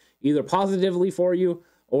quarterback either positively for you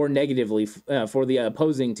or negatively for the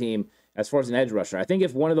opposing team as far as an edge rusher. I think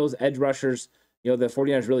if one of those edge rushers, the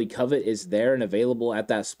 49ers really covet is there and available at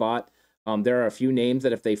that spot, there are a few names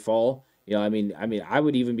that if they fall, I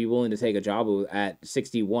would even be willing to take Ajabu at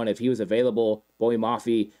 61 if he was available. Bowie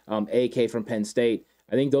Mafi, AK from Penn State.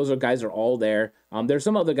 I think those guys are all there. There's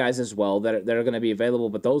some other guys as well that are going to be available,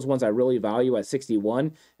 but those ones I really value at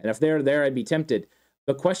 61. And if they're there, I'd be tempted.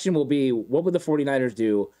 The question will be, what would the 49ers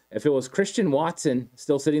do if it was Christian Watson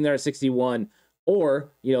still sitting there at 61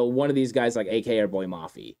 or, one of these guys like AK or Bowie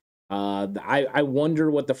Mafi? I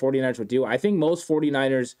wonder what the 49ers would do. I think most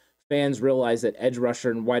 49ers fans realize that edge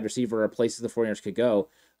rusher and wide receiver are places the 49ers could go.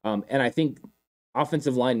 And I think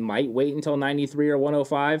offensive line might wait until 93 or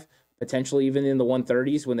 105, potentially even in the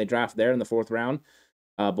 130s when they draft there in the 4th round.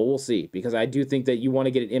 But we'll see, because I do think that you want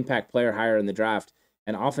to get an impact player higher in the draft.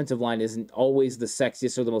 And offensive line isn't always the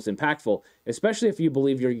sexiest or the most impactful, especially if you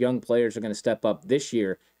believe your young players are going to step up this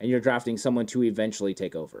year and you're drafting someone to eventually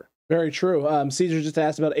take over. Very true. Caesar just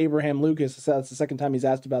asked about Abraham Lucas. That's the second time he's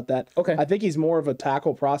asked about that. Okay. I think he's more of a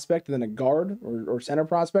tackle prospect than a guard or center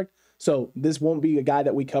prospect. So this won't be a guy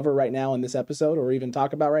that we cover right now in this episode or even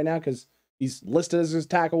talk about right now because he's listed as a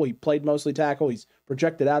tackle. He played mostly tackle. He's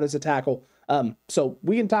projected out as a tackle. So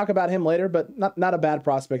we can talk about him later, but not a bad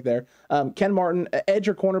prospect there. Ken Martin, edge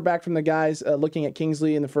or cornerback from the guys, looking at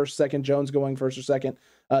Kingsley in the first, second, Jones going first or second.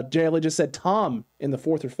 Daly just said Tom in the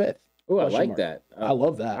fourth or fifth. Oh, I like that. I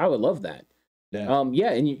love that. I would love that. Yeah.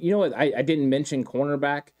 Yeah, and you know what? I didn't mention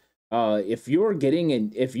cornerback. If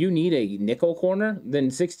you need a nickel corner, then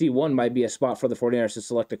 61 might be a spot for the 49ers to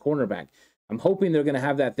select a cornerback. I'm hoping they're going to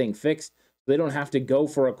have that thing fixed. So they don't have to go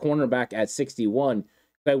for a cornerback at 61.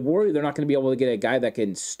 I worry they're not going to be able to get a guy that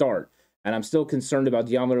can start. And I'm still concerned about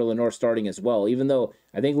Deommodore Lenoir starting as well. Even though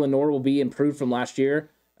I think Lenoir will be improved from last year,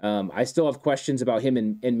 I still have questions about him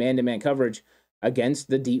in man-to-man coverage against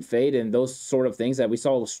the deep fade and those sort of things that we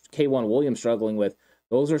saw K1 Williams struggling with.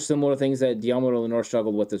 Those are similar things that Deommodore Lenoir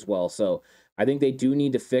struggled with as well. So I think they do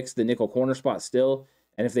need to fix the nickel corner spot still.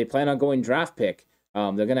 And if they plan on going draft pick,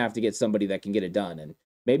 they're going to have to get somebody that can get it done. And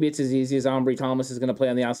maybe it's as easy as Ambry Thomas is going to play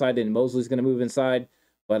on the outside and Mosley's going to move inside.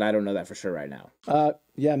 But I don't know that for sure right now.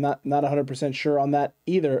 Yeah, I'm not 100% sure on that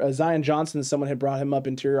either. Zion Johnson, someone had brought him up,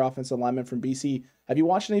 interior offensive lineman from BC. Have you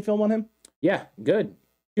watched any film on him? Yeah, good.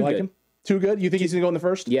 You like him? Too good? You think he's going to go in the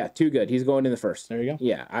first? Yeah, too good. He's going in the first. There you go.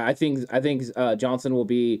 Yeah, I think Johnson will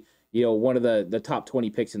be one of the top 20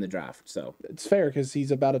 picks in the draft. So it's fair because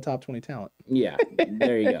he's about a top 20 talent. Yeah,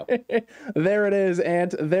 there you go. There it is,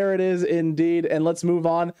 Ant. There it is indeed. And let's move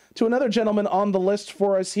on to another gentleman on the list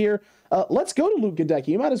for us here. Let's go to Luke Goedeke.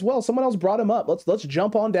 You might as well. Someone else brought him up. Let's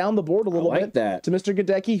jump on down the board a little bit to Mr.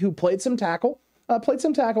 Goedeke, who played some tackle,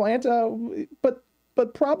 Ant,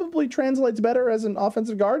 but probably translates better as an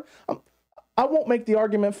offensive guard. I won't make the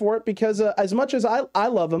argument for it because as much as I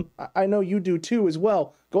love him, I know you do too as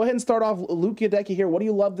well. Go ahead and start off Luke Goedeke here. What do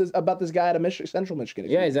you love about this guy out of Central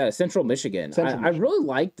Michigan? Yeah, he's out of Central Michigan. I really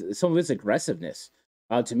liked some of his aggressiveness.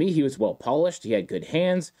 To me, he was well polished. He had good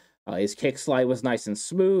hands. His kick slide was nice and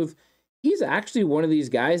smooth. He's actually one of these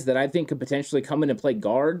guys that I think could potentially come in and play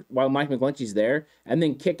guard while Mike McGlinchey's there and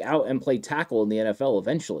then kick out and play tackle in the NFL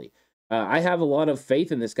eventually. I have a lot of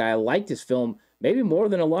faith in this guy. I liked his film maybe more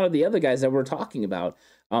than a lot of the other guys that we're talking about.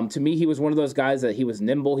 To me, he was one of those guys that he was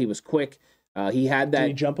nimble, he was quick. He had that. Did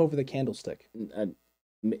he jump over the candlestick? I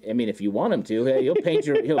mean, if you want him to, he'll paint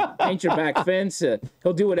your back fence.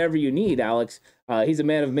 He'll do whatever you need, Alex. He's a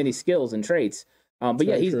man of many skills and traits. But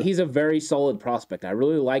yeah, he's a very solid prospect. I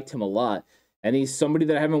really liked him a lot. And he's somebody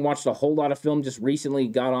that I haven't watched a whole lot of film, just recently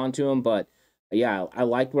got onto him. But yeah, I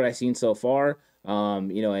liked what I've seen so far.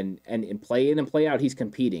 And play in and play out, he's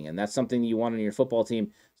competing. And that's something you want on your football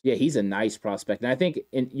team. So yeah, he's a nice prospect. And I think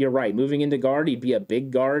you're right. Moving into guard, he'd be a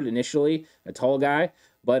big guard initially, a tall guy.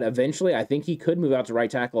 But eventually, I think he could move out to right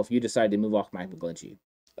tackle if you decide to move off Mike McGlinchey.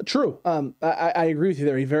 True. I agree with you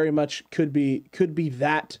there. He very much could be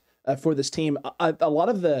that for this team. A lot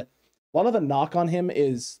of the knock on him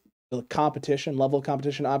is the level of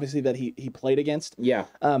competition, obviously, that he played against. Yeah.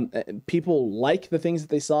 People like the things that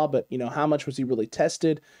they saw, but how much was he really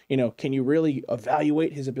tested? Can you really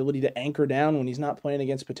evaluate his ability to anchor down when he's not playing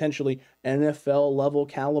against potentially NFL level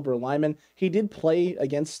caliber linemen? He did play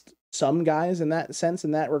against some guys in that sense,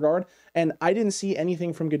 in that regard, and I didn't see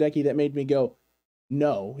anything from Goedeke that made me go,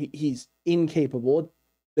 no, he's incapable.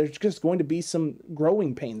 There's just going to be some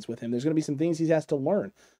growing pains with him. There's going to be some things he has to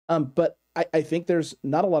learn. But I think there's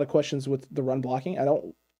not a lot of questions with the run blocking. I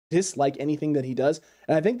don't dislike anything that he does.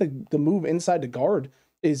 And I think the move inside to guard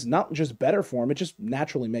is not just better for him. It just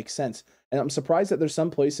naturally makes sense. And I'm surprised that there's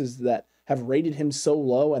some places that have rated him so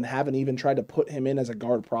low and haven't even tried to put him in as a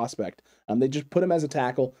guard prospect. They just put him as a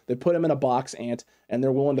tackle. They put him in a box, and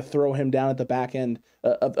they're willing to throw him down at the back end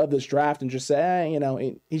of this draft and just say,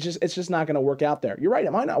 it's just not going to work out there. You're right.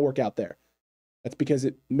 It might not work out there. That's because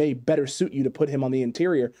it may better suit you to put him on the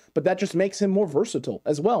interior, but that just makes him more versatile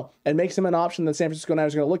as well and makes him an option that San Francisco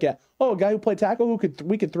Niners are going to look at. Oh, a guy who played tackle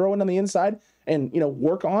we could throw in on the inside and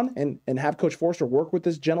work on and have Coach Forster work with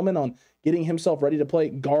this gentleman on getting himself ready to play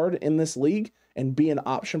guard in this league and be an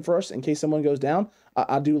option for us in case someone goes down.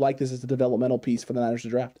 I do like this as a developmental piece for the Niners to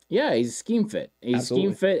draft. Yeah, he's scheme fit. He's Absolutely.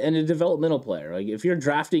 Scheme fit and a developmental player. Like if you're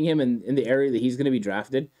drafting him in the area that he's going to be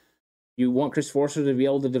drafted, you want Chris Forster to be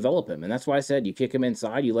able to develop him. And that's why I said you kick him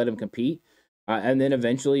inside, you let him compete, and then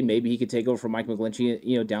eventually maybe he could take over for Mike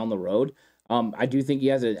McGlinchey, down the road. I do think he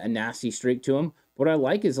has a nasty streak to him. What I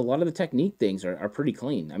like is a lot of the technique things are pretty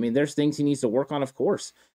clean. I mean, there's things he needs to work on, of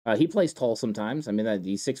course. He plays tall sometimes. I mean,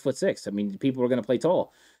 he's 6'6". I mean, people are going to play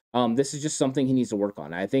tall. This is just something he needs to work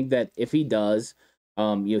on. I think that if he does,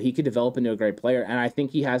 He could develop into a great player, and I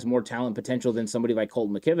think he has more talent potential than somebody like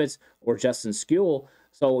Colton McKivitz or Justin Skule.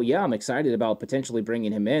 So yeah, I'm excited about potentially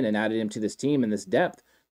bringing him in and adding him to this team and this depth.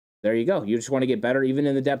 There you go. You just want to get better even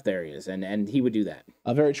in the depth areas, and he would do that.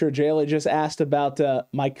 Very true. Jayla just asked about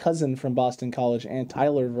my cousin from Boston College and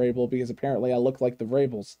Tyler Vrabel, because apparently I look like the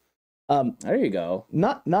Vrabels. There you go.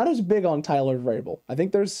 Not as big on Tyler Vrabel. I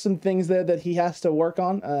think there's some things there that he has to work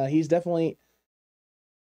on. He's definitely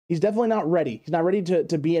not ready. He's not ready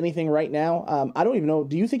to be anything right now. I don't even know.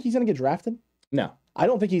 Do you think he's going to get drafted? No. I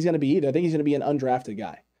don't think he's going to be either. I think he's going to be an undrafted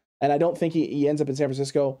guy. And I don't think he ends up in San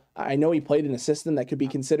Francisco. I know he played in a system that could be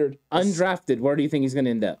considered undrafted. Where do you think he's going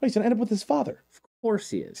to end up? Oh, he's going to end up with his father. Of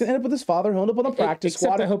course he is. He's going to end up with his father. He'll end up on a practice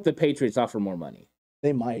squad. squad. I hope the Patriots offer more money.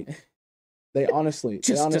 They might. They honestly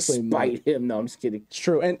to spite might. him. No, I'm just kidding. It's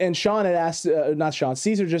true. And Sean had asked, not Sean,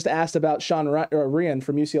 Caesar just asked about Sean Ryan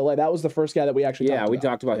from UCLA. That was the first guy that we actually talked about. Yeah, we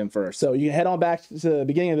talked about him first. So you head on back to the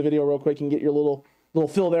beginning of the video real quick and get your little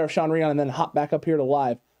fill there of Sean Ryan, and then hop back up here to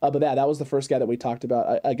live. But that was the first guy that we talked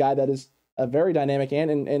about, a guy that is a very dynamic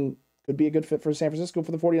and could be a good fit for San Francisco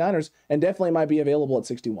for the 49ers, and definitely might be available at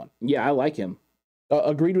 61. Yeah, I like him.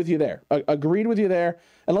 Agreed with you there. Agreed with you there.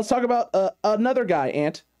 And let's talk about another guy,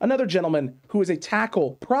 Ant, another gentleman who is a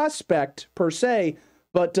tackle prospect per se,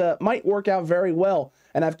 but might work out very well.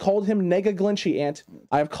 And I've called him Nega Glinchy, Ant.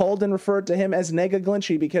 I've called and referred to him as Nega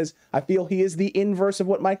Glinchy because I feel he is the inverse of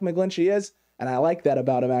what Mike McGlinchey is, and I like that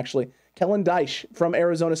about him, actually. Kellen Deich from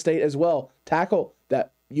Arizona State as well. Tackle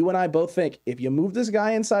that you and I both think, if you move this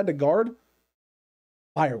guy inside the guard,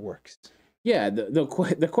 fireworks. Yeah,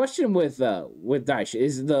 the question with Deich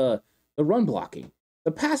is the run blocking.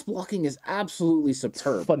 The pass blocking is absolutely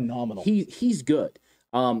superb. It's phenomenal. He's good.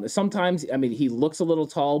 Sometimes, I mean, he looks a little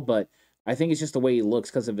tall, but I think it's just the way he looks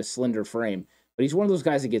because of his slender frame. But he's one of those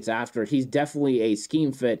guys that gets after it. He's definitely a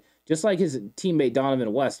scheme fit, just like his teammate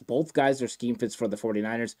Donovan West. Both guys are scheme fits for the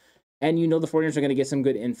 49ers. And the 49ers are going to get some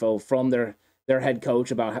good info from their head coach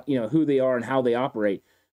about who they are and how they operate.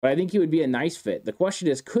 But I think he would be a nice fit. The question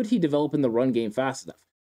is, could he develop in the run game fast enough?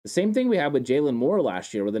 The same thing we had with Jalen Moore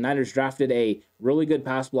last year, where the Niners drafted a really good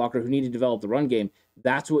pass blocker who needed to develop the run game.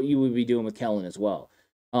 That's what you would be doing with Kellen as well.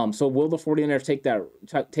 So will the 49ers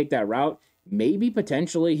take that route? Maybe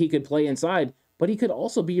potentially he could play inside, but he could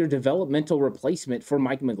also be your developmental replacement for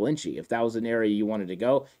Mike McGlinchey if that was an area you wanted to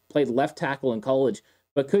go. Played left tackle in college,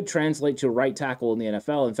 but could translate to right tackle in the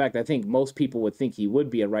NFL. In fact, I think most people would think he would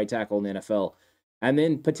be a right tackle in the NFL. And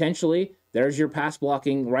then potentially there's your pass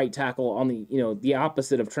blocking right tackle on the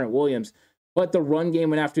opposite of Trent Williams. But the run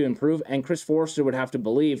game would have to improve, and Chris Forrester would have to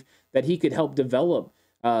believe that he could help develop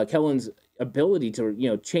Kellen's ability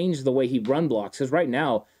to change the way he run blocks. Because right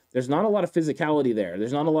now there's not a lot of physicality there.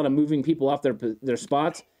 There's not a lot of moving people off their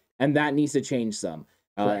spots, and that needs to change some.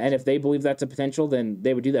 And if they believe that's a potential, then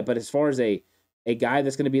they would do that. But as far as a guy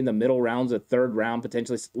that's going to be in the middle rounds, a third round,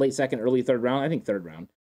 potentially late second, early third round, I think third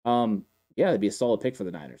round. Yeah, it'd be a solid pick for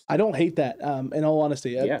the Niners. I don't hate that, in all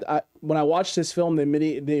honesty. Yeah. When I watched this film,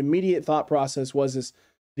 the immediate thought process was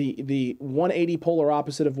the 180 polar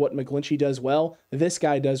opposite of what McGlinchey does well. This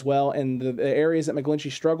guy does well, and the areas that McGlinchey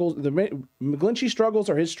struggles, McGlinchey struggles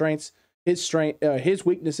are his strengths. His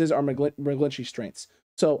weaknesses are McGlinchey's strengths.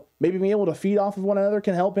 So maybe being able to feed off of one another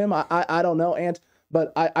can help him. I don't know, Ant,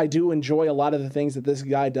 but I do enjoy a lot of the things that this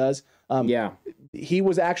guy does. He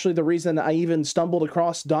was actually the reason I even stumbled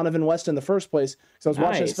across Donovan West in the first place. So I was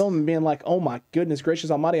watching this film and being like, oh my goodness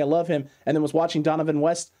gracious almighty, I love him. And then was watching Donovan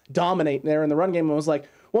West dominate there in the run game and was like,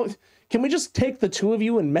 well, can we just take the two of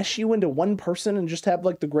you and mesh you into one person and just have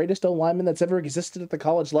like the greatest O-lineman that's ever existed at the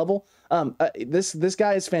college level? This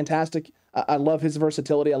guy is fantastic. I love his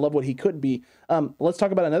versatility. I love what he could be. Let's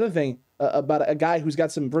talk about another thing, about a guy who's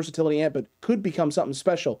got some versatility but could become something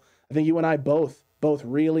special. I think you and I both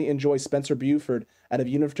really enjoy Spencer Buford out of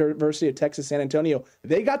University of Texas, San Antonio.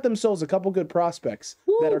 They got themselves a couple good prospects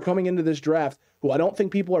that are coming into this draft who I don't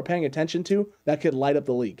think people are paying attention to that could light up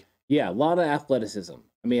the league. Yeah, a lot of athleticism.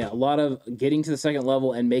 I mean, a lot of getting to the second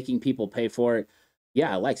level and making people pay for it.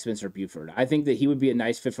 Yeah, I like Spencer Buford. I think that he would be a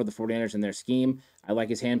nice fit for the 49ers in their scheme. I like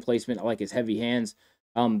his hand placement. I like his heavy hands.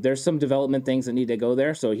 There's some development things that need to go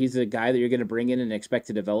there. So he's a guy that you're going to bring in and expect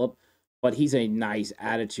to develop, but he's a nice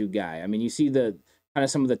attitude guy. I mean, you see the kind of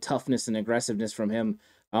some of the toughness and aggressiveness from him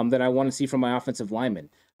that I want to see from my offensive lineman.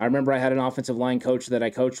 I remember I had an offensive line coach that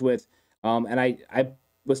I coached with, and I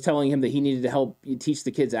was telling him that he needed to help teach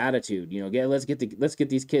the kids attitude. Let's get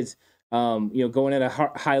these kids, going at a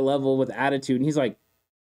high level with attitude. And he's like,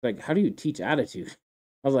 how do you teach attitude?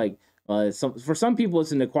 I was like, for some people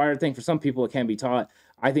it's an acquired thing. For some people it can be taught.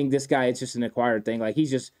 I think this guy, it's just an acquired thing. Like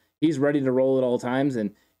he's ready to roll at all times,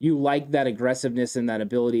 and you like that aggressiveness and that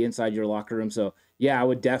ability inside your locker room. So yeah, I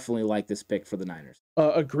would definitely like this pick for the Niners.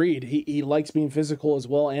 Agreed. He likes being physical as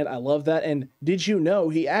well, and I love that. And did you know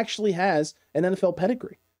he actually has an NFL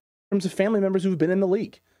pedigree in terms of family members who've been in the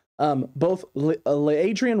league? Both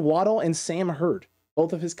Adrian Waddle and Sam Hurd,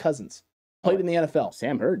 both of his cousins, played in the NFL.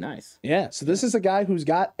 Sam Hurd, nice. Yeah, so this is a guy who's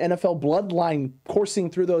got NFL bloodline coursing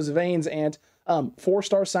through those veins, and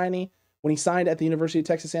 4-star signee when he signed at the University of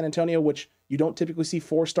Texas San Antonio, which you don't typically see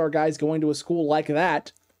 4-star guys going to a school like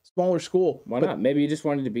that. Smaller school. Why not? Maybe you just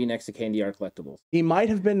wanted to be next to Candy R Collectibles. He might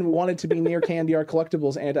have been wanted to be near Candy R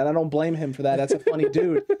Collectibles, and I don't blame him for that. That's a funny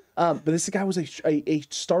dude. But this guy was a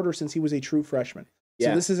starter since he was a true freshman.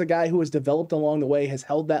 So this is a guy who has developed along the way, has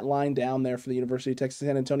held that line down there for the University of Texas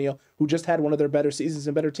San Antonio, who just had one of their better seasons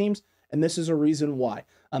and better teams, and this is a reason why.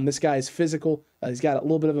 This guy is physical. He's got a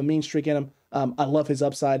little bit of a mean streak in him. I love his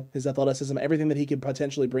upside, his athleticism, everything that he could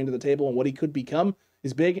potentially bring to the table and what he could become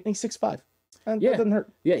is big, and he's 6'5". And that doesn't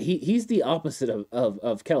hurt. Yeah, he's the opposite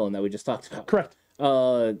of Kellen that we just talked about. Correct.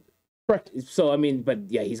 Correct. So, I mean, but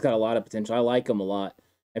yeah, he's got a lot of potential. I like him a lot.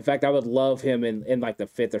 In fact, I would love him in like the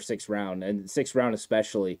 5th or 6th round, and 6th round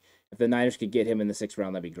especially. If the Niners could get him in the 6th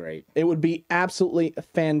round, that'd be great. It would be absolutely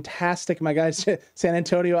fantastic. My guy, San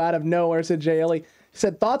Antonio out of nowhere, said Jay Ellie.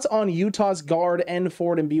 Said, thoughts on Utah's guard, N.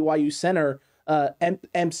 Ford, and BYU center,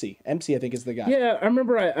 MC. MC, I think, is the guy. Yeah, I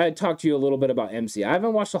remember I talked to you a little bit about MC. I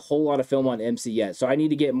haven't watched a whole lot of film on MC yet, so I need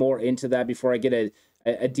to get more into that before I get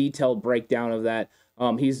a detailed breakdown of that.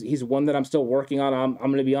 He's one that I'm still working on. I'm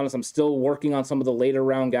going to be honest, I'm still working on some of the later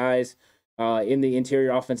round guys in the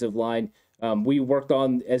interior offensive line. We worked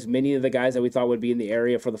on as many of the guys that we thought would be in the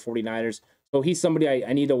area for the 49ers. So he's somebody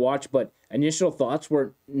I need to watch, but initial thoughts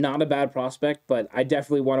were not a bad prospect, but I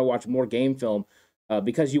definitely want to watch more game film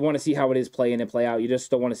because you want to see how it is play in and play out. You just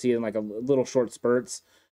don't want to see it in like a little short spurts.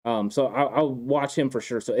 So I'll watch him for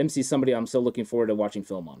sure. So MC is somebody I'm still looking forward to watching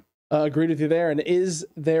film on. Agreed with you there. And is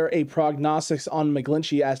there a prognostics on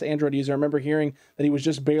McGlinchey? Asked Android user. I remember hearing that he was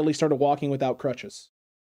just barely started walking without crutches.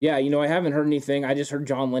 Yeah, I haven't heard anything. I just heard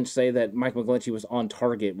John Lynch say that Mike McGlinchey was on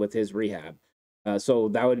target with his rehab. So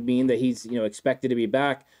that would mean that he's, expected to be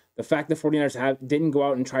back. The fact that 49ers didn't go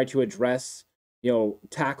out and try to address,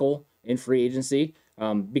 tackle in free agency,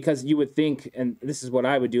 because you would think, and this is what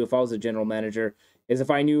I would do if I was a general manager, is if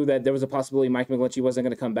I knew that there was a possibility Mike McGlinchey wasn't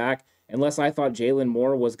going to come back, unless I thought Jalen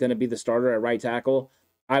Moore was going to be the starter at right tackle,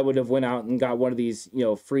 I would have went out and got one of these,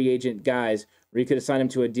 free agent guys where you could have signed him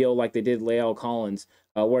to a deal like they did Lael Collins,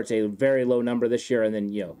 where it's a very low number this year and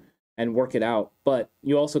then, and work it out. But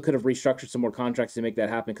you also could have restructured some more contracts to make that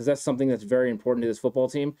happen because that's something that's very important to this football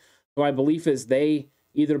team. So my belief is they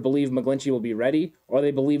either believe McGlinchey will be ready or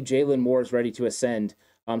they believe Jalen Moore is ready to ascend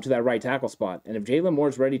to that right tackle spot. And if Jalen Moore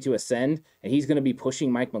is ready to ascend and he's going to be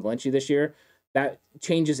pushing Mike McGlinchey this year, that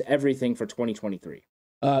changes everything for 2023.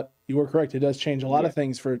 You were correct. It does change a lot of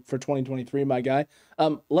things for 2023, my guy.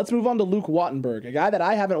 Let's move on to Luke Wattenberg, a guy that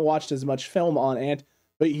I haven't watched as much film on,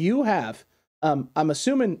 but you have. I'm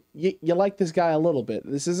assuming you like this guy a little bit.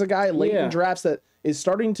 This is a guy late in drafts that is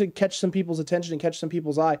starting to catch some people's attention and catch some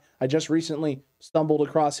people's eye. I just recently stumbled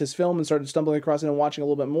across his film and started stumbling across it and watching a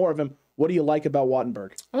little bit more of him. What do you like about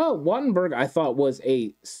Wattenberg? Oh, Wattenberg, I thought was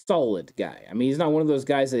a solid guy. I mean, he's not one of those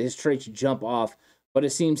guys that his traits jump off, but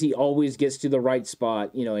it seems he always gets to the right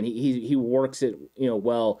spot, and he works it,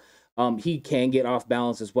 well. He can get off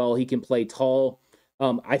balance as well. He can play tall.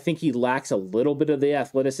 I think he lacks a little bit of the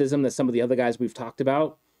athleticism that some of the other guys we've talked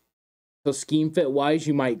about. So scheme fit wise,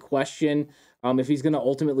 you might question if he's going to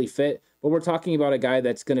ultimately fit. But we're talking about a guy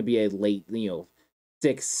that's going to be a late, 6th,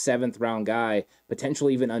 7th round guy,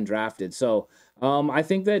 potentially even undrafted. So I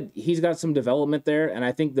think that he's got some development there. And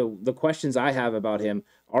I think the questions I have about him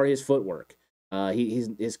are his footwork. He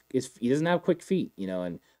doesn't have quick feet,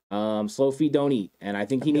 and slow feet don't eat. And I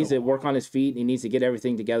think he needs to work on his feet. He needs to get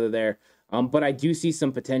everything together there. But I do see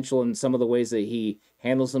some potential in some of the ways that he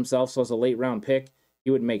handles himself. So as a late round pick,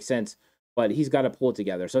 he would make sense, but he's got to pull it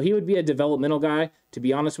together. So he would be a developmental guy. To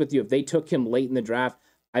be honest with you, if they took him late in the draft,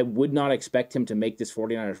 I would not expect him to make this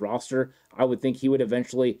 49ers roster. I would think he would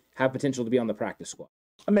eventually have potential to be on the practice squad.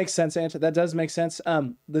 That makes sense, Ant. That does make sense.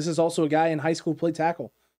 This is also a guy in high school who played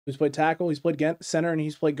tackle. He's played tackle, he's played center, and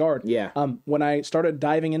he's played guard. Yeah. When I started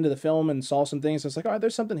diving into the film and saw some things, I was like, all right,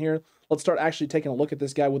 there's something here. Let's start actually taking a look at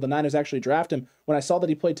this guy. Will the Niners actually draft him? When I saw that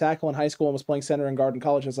he played tackle in high school and was playing center and guard in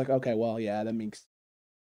college, I was like, okay, well, yeah,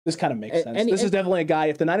 this kind of makes sense. This is definitely a guy.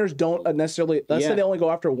 If the Niners don't necessarily, let's say they only go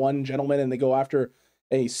after one gentleman and they go after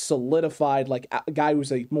a solidified, like a guy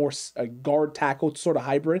who's a guard tackle sort of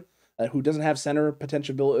hybrid, who doesn't have center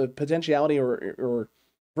potentiality or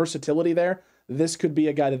versatility there, this could be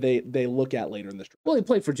a guy that they look at later in this draft. Well, he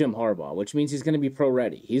played for Jim Harbaugh, which means he's going to be pro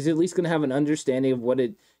ready. He's at least going to have an understanding of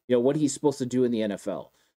what he's supposed to do in the NFL.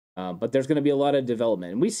 But there's going to be a lot of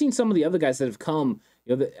development, and we've seen some of the other guys that have come,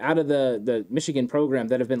 out of the Michigan program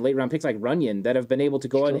that have been late round picks like Runyon that have been able to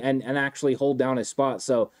go in and actually hold down his spot.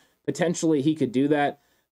 So potentially he could do that.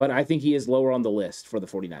 But I think he is lower on the list for the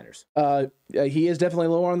 49ers. He is definitely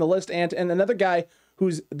lower on the list. And another guy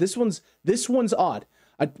who's this one's odd.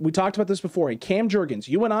 We talked about this before. And Cam Jurgens,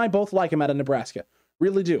 you and I both like him out of Nebraska.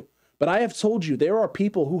 Really do. But I have told you there are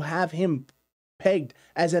people who have him pegged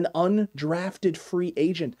as an undrafted free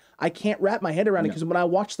agent. I can't wrap my head around it because when I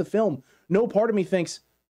watch the film, no part of me thinks,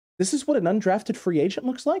 this is what an undrafted free agent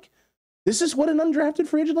looks like? This is what an undrafted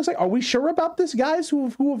free agent looks like? Are we sure about this, guys, who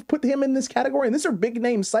have put him in this category? And these are big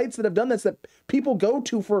name sites that have done this, that people go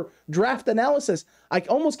to for draft analysis. I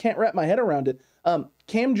almost can't wrap my head around it.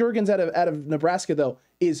 Cam Jurgens out of Nebraska, though,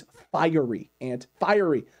 is fiery.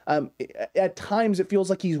 At times, it feels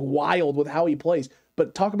like he's wild with how he plays.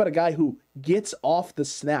 But talk about a guy who gets off the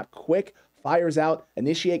snap quick, fires out,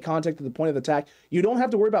 initiate contact at the point of attack. You don't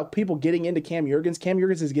have to worry about people getting into Cam Jurgens. Cam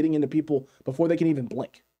Jurgens is getting into people before they can even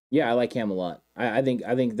blink. Yeah, I like Cam a lot. I think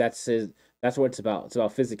that's what it's about. It's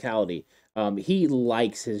about physicality. He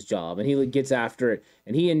likes his job and he gets after it,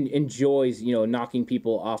 and he enjoys knocking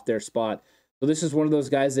people off their spot. So this is one of those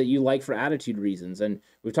guys that you like for attitude reasons, and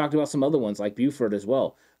we've talked about some other ones like Buford as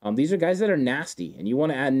well. These are guys that are nasty, and you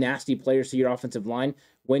want to add nasty players to your offensive line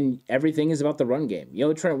when everything is about the run game. You know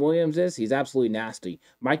what Trent Williams is? He's absolutely nasty.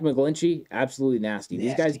 Mike McGlinchey, absolutely nasty.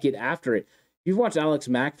 These guys get after it. If you've watched Alex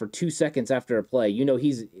Mack for 2 seconds after a play,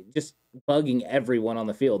 he's just bugging everyone on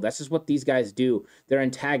the field. That's just what these guys do. They're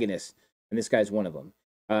antagonists, and this guy's one of them.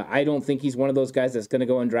 I don't think he's one of those guys that's going to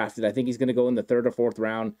go undrafted. I think he's going to go in the 3rd or 4th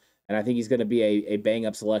round, and I think he's going to be a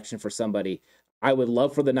bang-up selection for somebody. I would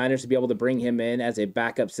love for the Niners to be able to bring him in as a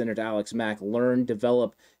backup center to Alex Mack, learn,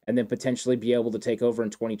 develop, and then potentially be able to take over in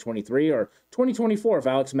 2023 or 2024 if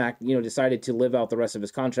Alex Mack, decided to live out the rest of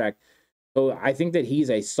his contract. So I think that he's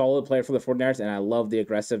a solid player for the 49ers, and I love the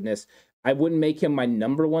aggressiveness. I wouldn't make him my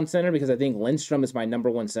number one center because I think Lindstrom is my number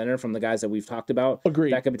one center from the guys that we've talked about.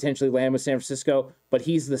 Agreed. That could potentially land with San Francisco, but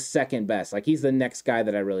he's the second best. Like, he's the next guy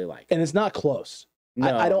that I really like. And it's not close.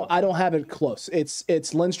 No. I don't have it close.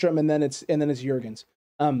 It's Lindstrom and then it's Jurgens.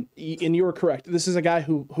 And you were correct. This is a guy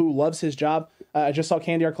who loves his job. I just saw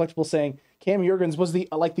Candy R Collectible saying Cam Jurgens was the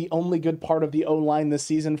only good part of the O-line this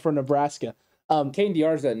season for Nebraska.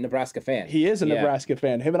 KNDR is a Nebraska fan. He is a Nebraska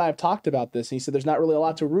fan. Him and I have talked about this. And he said there's not really a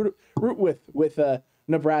lot to root with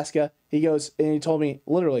Nebraska. He goes, and he told me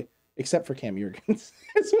literally, except for Cam Jurgens.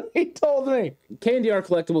 That's what he told me. KNDR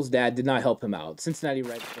Collectibles' dad did not help him out. Cincinnati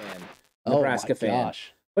Reds fan, Nebraska fan.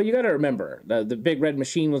 Gosh. But you got to remember, the Big Red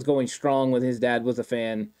Machine was going strong when his dad was a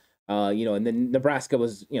fan. And then Nebraska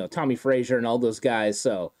was, Tommy Frazier and all those guys.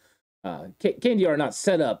 So KNDR not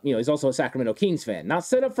set up. He's also a Sacramento Kings fan, not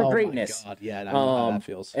set up for greatness. My God. Yeah, I know how that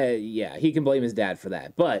feels. Yeah, he can blame his dad for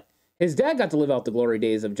that. But his dad got to live out the glory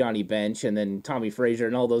days of Johnny Bench and then Tommy Frazier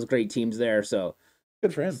and all those great teams there. So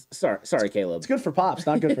good for him. Sorry, Caleb. It's good for Pops,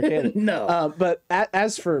 not good for Caleb. No. But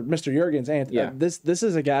as for Mr. Jurgens, this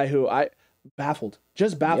is a guy who I baffled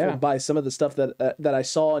by some of the stuff that I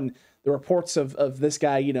saw and the reports of this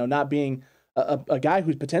guy, not being a guy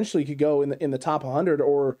who potentially could go in the top 100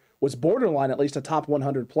 or was borderline at least a top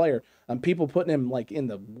 100 player. People putting him like in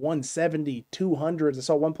the 170, 200s. I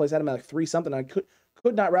saw one place had him at like 3 something. I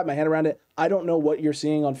could not wrap my head around it. I don't know what you're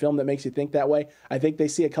seeing on film that makes you think that way. I think they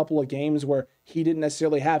see a couple of games where he didn't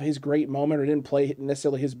necessarily have his great moment or didn't play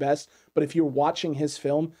necessarily his best. But if you're watching his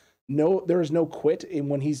film, there is no quit in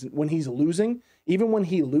when he's losing. Even when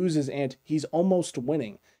he loses, and he's almost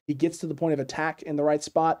winning. He gets to the point of attack in the right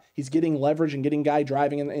spot. He's getting leverage and getting guy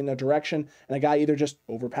driving in a direction, and a guy either just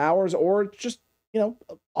overpowers or just a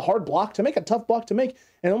hard block to make, a tough block to make.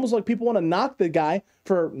 And almost like people want to knock the guy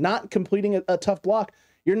for not completing a tough block.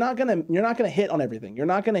 You're not gonna hit on everything. You're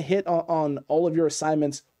not gonna hit on all of your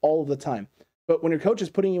assignments all of the time. But when your coach is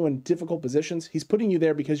putting you in difficult positions, he's putting you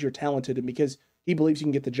there because you're talented and because he believes you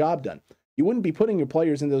can get the job done. You wouldn't be putting your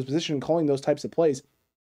players in those positions and calling those types of plays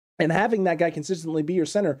and having that guy consistently be your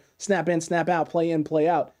center, snap in, snap out, play in, play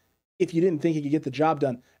out, if you didn't think he could get the job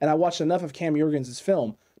done. And I watched enough of Cam Jurgens'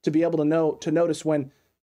 film to be able to notice when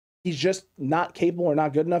he's just not capable or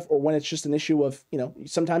not good enough, or when it's just an issue of,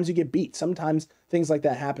 sometimes you get beat. Sometimes things like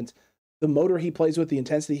that happens. The motor he plays with, the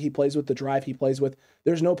intensity he plays with, the drive he plays with,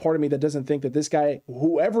 there's no part of me that doesn't think that this guy,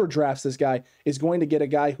 whoever drafts this guy, is going to get a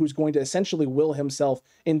guy who's going to essentially will himself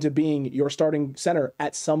into being your starting center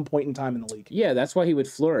at some point in time in the league. Yeah, that's why he would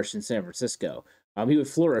flourish in San Francisco. he would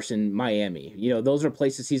flourish in Miami. You know, those are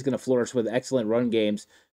places he's going to flourish with excellent run games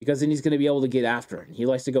because then he's going to be able to get after it. He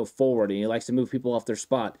likes to go forward and he likes to move people off their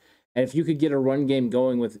spot. And if you could get a run game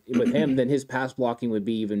going with him, then his pass blocking would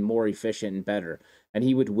be even more efficient and better. And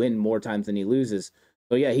he would win more times than he loses.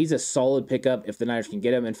 So, yeah, he's a solid pickup if the Niners can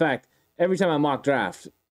get him. In fact, every time I mock draft,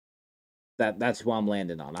 that's who I'm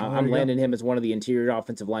landing on. I'm landing him as one of the interior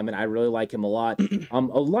offensive linemen. I really like him a lot. A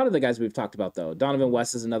lot of the guys we've talked about, though. Donovan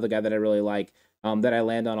West is another guy that I really like, that I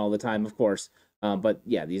land on all the time, of course. But,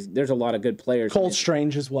 yeah, there's a lot of good players. Cole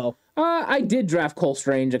Strange as well. I did draft Cole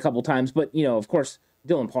Strange a couple times, but, you know, of course,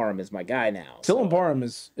 Dylan Parham is my guy now. Dylan Parham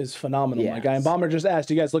is phenomenal, my guy. And Bomber just asked,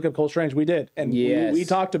 you guys look up Cole Strange? We did. And we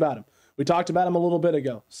talked about him. We talked about him a little bit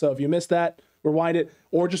ago. So if you missed that, rewind it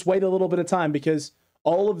or just wait a little bit of time because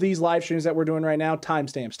all of these live streams that we're doing right now,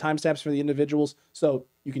 timestamps for the individuals. So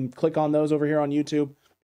you can click on those over here on YouTube,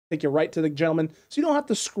 take you right to the gentleman. So you don't have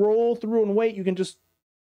to scroll through and wait. You can just,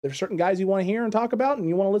 there's certain guys you want to hear and talk about and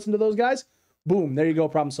you want to listen to those guys. Boom, there you go,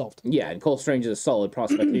 problem solved. Yeah, and Cole Strange is a solid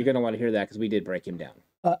prospect. You're going to want to hear that because we did break him down.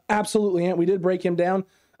 Absolutely, Ant. We did break him down.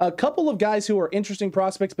 A couple of guys who are interesting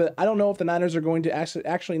prospects, but I don't know if the Niners are going to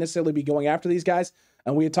actually necessarily be going after these guys.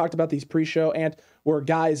 And we had talked about these pre-show, and were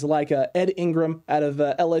guys like Ed Ingram out of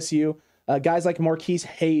LSU, guys like Marquise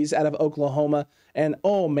Hayes out of Oklahoma, and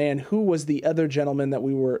oh man, who was the other gentleman that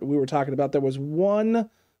we were talking about? There was one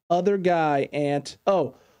other guy, and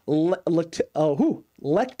Lectus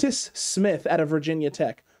Smith out of Virginia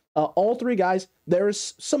Tech. All three guys,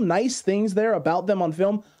 there's some nice things there about them on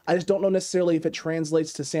film. I just don't know necessarily if it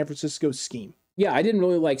translates to San Francisco's scheme. Yeah, I didn't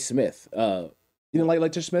really like Smith. You didn't like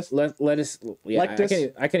Lectus Smith? Lettuce. Yeah,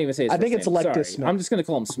 Lectus? I can't even say his I think it's name. Lectus Smith. I'm just going to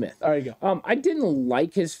call him Smith. There you go. I didn't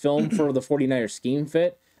like his film for the 49ers scheme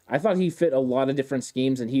fit. I thought he fit a lot of different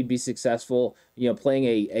schemes and he'd be successful, you know,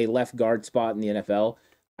 playing a left guard spot in the NFL.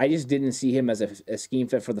 I just didn't see him as a scheme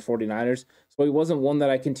fit for the 49ers. So he wasn't one that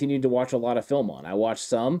I continued to watch a lot of film on. I watched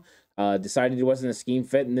some, decided he wasn't a scheme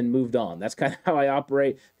fit, and then moved on. That's kind of how I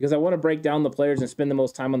operate because I want to break down the players and spend the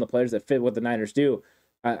most time on the players that fit what the Niners do.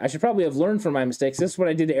 I should probably have learned from my mistakes. This is what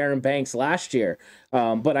I did to Aaron Banks last year,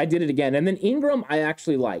 but I did it again. And then Ingram, I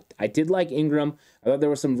actually liked. I did like Ingram. I thought there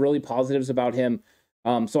were some really positives about him.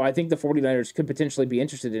 So I think the 49ers could potentially be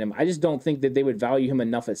interested in him. I just don't think that they would value him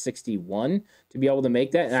enough at 61 to be able to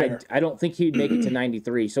make that. And I don't think he'd make it to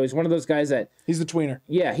 93. So he's one of those guys that... He's the tweener.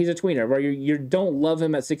 Yeah, he's a tweener, where you don't love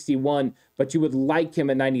him at 61, but you would like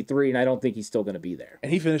him at 93, and I don't think he's still going to be there.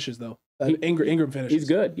 And he finishes, though. Ingram finishes. He's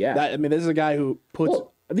good, yeah. This is a guy who puts...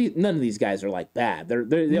 Well, none of these guys are like bad.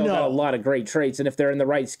 They all got a lot of great traits, and if they're in the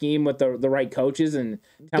right scheme with the right coaches and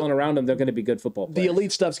talent around them, they're going to be good football players. The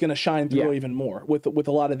elite stuff's going to shine through even more with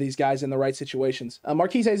a lot of these guys in the right situations.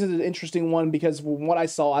 Marquise Hayes is an interesting one because from what I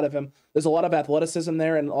saw out of him, there's a lot of athleticism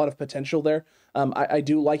there and a lot of potential there. I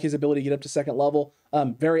do like his ability to get up to second level.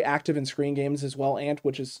 Very active in screen games as well,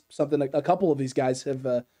 which is something a couple of these guys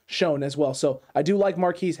have shown as well. So I do like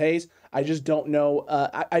Marquise Hayes. I just don't know.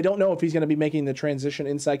 I don't know if he's going to be making the transition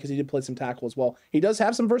inside because he did play some tackle as well. He does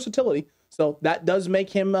have some versatility, so that does make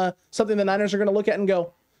him something the Niners are going to look at and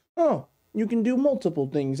go, "Oh, you can do multiple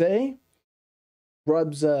things, eh?"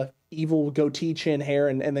 Rubs evil goatee chin hair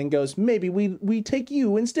and then goes, "Maybe we take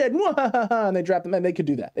you instead," and they draft them, and they could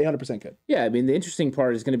do that. They 100% could. Yeah, I mean, the interesting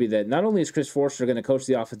part is going to be that not only is Chris Forster going to coach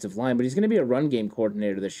the offensive line, but he's going to be a run game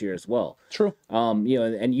coordinator this year as well. True. You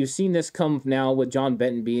know, and you've seen this come now with John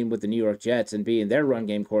Benton being with the New York Jets and being their run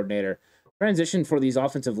game coordinator. Transition for these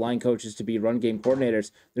offensive line coaches to be run game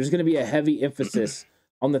coordinators, there's going to be a heavy emphasis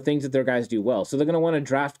on the things that their guys do well. So they're going to want to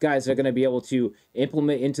draft guys that are going to be able to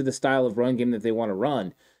implement into the style of run game that they want to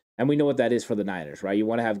run. And we know what that is for the Niners, right? You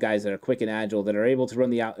want to have guys that are quick and agile, that are able to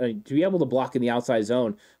run to be able to block in the outside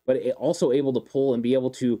zone, but also able to pull and be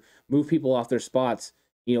able to move people off their spots,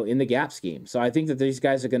 you know, in the gap scheme. So I think that these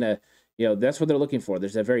guys are going to, you know, that's what they're looking for.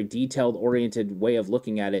 There's a very detailed oriented way of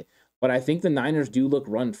looking at it. But I think the Niners do look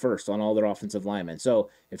run first on all their offensive linemen.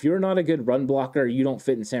 So if you're not a good run blocker, you don't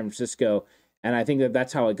fit in San Francisco. And I think that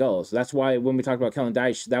that's how it goes. That's why when we talked about Kellen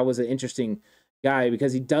Deich, that was an interesting guy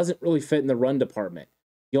because he doesn't really fit in the run department.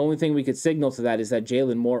 The only thing we could signal to that is that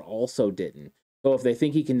Jalen Moore also didn't. So if they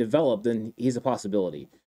think he can develop, then he's a possibility.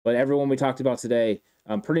 But everyone we talked about today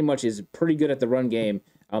pretty much is pretty good at the run game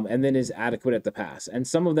and then is adequate at the pass. And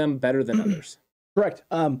some of them better than others. Correct.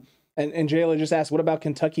 And Jalen just asked, what about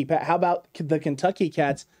Kentucky? How about the Kentucky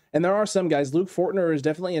Cats? And there are some guys. Luke Fortner is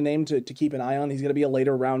definitely a name to keep an eye on. He's going to be a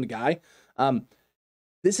later round guy.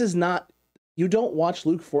 This is not, you don't watch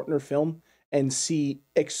Luke Fortner film and see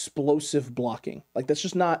explosive blocking. Like that's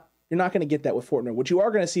just not, you're not going to get that with Fortner. What you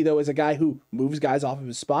are going to see though is a guy who moves guys off of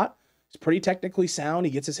his spot. He's pretty technically sound.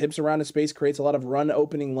 He gets his hips around his space, creates a lot of run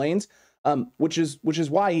opening lanes, which is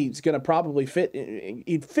why he's going to probably fit.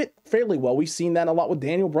 He'd fit fairly well. We've seen that a lot with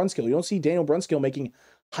Daniel Brunskill. You don't see Daniel Brunskill making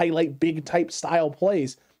highlight big type style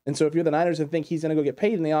plays. And so if you're the Niners and think he's going to go get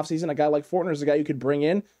paid in the offseason, a guy like Fortner is a guy you could bring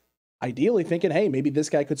in, ideally thinking, hey, maybe this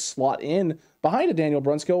guy could slot in behind a Daniel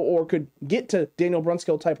Brunskill or could get to Daniel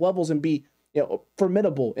Brunskill type levels and be,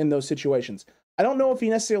 formidable in those situations. I don't know if he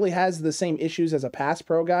necessarily has the same issues as a pass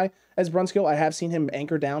pro guy as Brunskill. I have seen him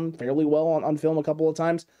anchor down fairly well on film a couple of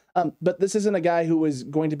times. But this isn't a guy who is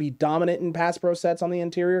going to be dominant in pass pro sets on the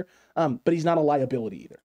interior, but he's not a liability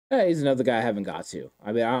either. Yeah, he's another guy I haven't got to.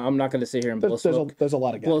 I mean, I'm not going to sit here and blow smoke. There's a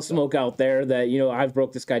lot of guys. Blow smoke out there that, I've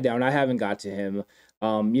broke this guy down. I haven't got to him.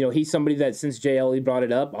 He's somebody that since JLE brought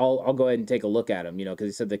it up, I'll go ahead and take a look at him, because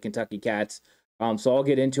he said the Kentucky Cats. So I'll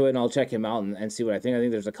get into it and I'll check him out and see what I think. I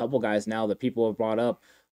think there's a couple guys now that people have brought up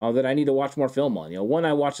that I need to watch more film on. One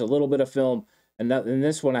I watched a little bit of film, and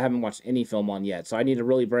this one I haven't watched any film on yet. So I need to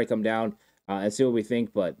really break them down and see what we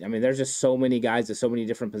think. But I mean, there's just so many guys at so many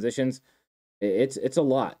different positions. It's a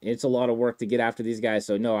lot. It's a lot of work to get after these guys.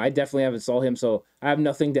 So no, I definitely haven't saw him. So I have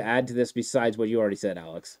nothing to add to this besides what you already said,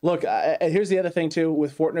 Alex. Look, here's the other thing too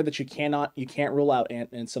with Fortner that you can't rule out,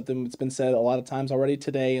 and something that's been said a lot of times already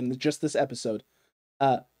today and just this episode.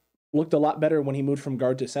 Looked a lot better when he moved from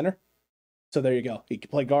guard to center. So there you go. He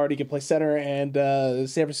can play guard, he can play center, and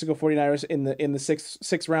San Francisco 49ers in the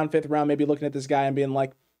sixth round, fifth round, maybe looking at this guy and being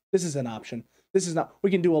like, this is an option. This is not.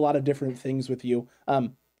 We can do a lot of different things with you.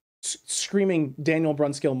 Screaming Daniel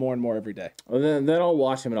Brunskill more and more every day. Well, then I'll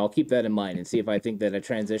watch him and I'll keep that in mind and see if I think that a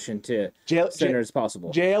transition to center is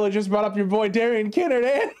possible. JL just brought up your boy Darian Kinnard,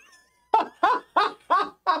 man.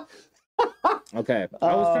 Okay,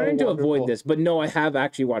 I was trying to avoid this, but no, I have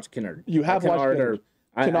actually watched Kinnard. You have watched Kinnard.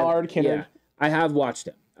 Kinnard. Yeah, I have watched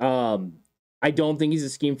him. I don't think he's a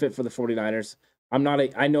scheme fit for the 49ers.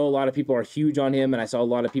 I know a lot of people are huge on him, and I saw a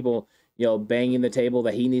lot of people, banging the table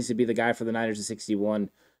that he needs to be the guy for the Niners at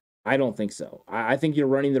 61. I don't think so. I think you're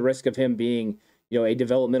running the risk of him being, a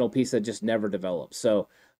developmental piece that just never develops. So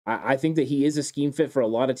I think that he is a scheme fit for a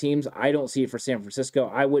lot of teams. I don't see it for San Francisco.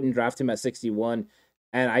 I wouldn't draft him at 61,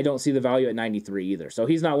 and I don't see the value at 93 either. So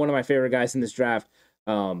he's not one of my favorite guys in this draft.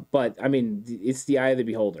 But I mean, it's the eye of the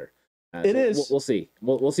beholder. It is. We'll see.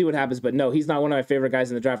 We'll see what happens. But no, he's not one of my favorite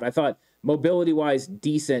guys in the draft. I thought mobility-wise,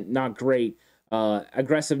 decent, not great.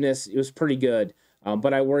 Aggressiveness, it was pretty good.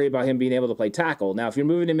 But I worry about him being able to play tackle. Now, if you're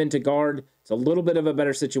moving him into guard, it's a little bit of a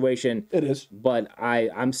better situation. It is. But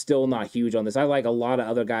I'm still not huge on this. I like a lot of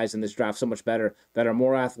other guys in this draft so much better, that are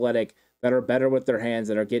more athletic, that are better with their hands,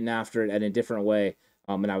 that are getting after it in a different way.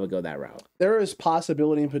 And I would go that route. There is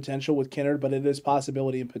possibility and potential with Kinnard, but it is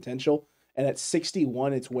possibility and potential. And at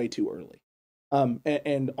 61, it's way too early.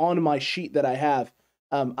 And on my sheet that I have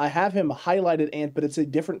him highlighted, but it's a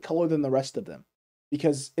different color than the rest of them.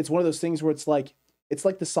 Because it's one of those things where it's like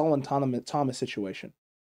the Solon Thomas situation.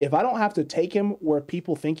 If I don't have to take him where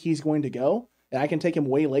people think he's going to go, and I can take him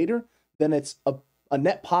way later, then it's a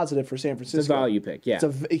net positive for San Francisco. It's a value pick, yeah. It's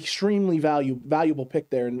an extremely valuable pick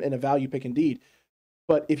there, and a value pick indeed.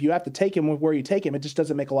 But if you have to take him where you take him, it just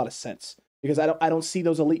doesn't make a lot of sense. Because I don't see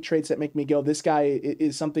those elite traits that make me go, this guy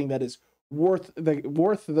is something that is worth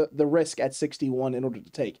the risk at 61 in order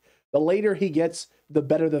to take. The later he gets, the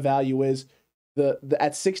better the value is. The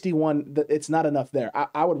at 61, it's not enough there.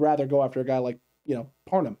 I would rather go after a guy like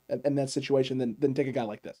Parham in that situation than take a guy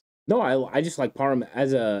like this. No, I just like Parham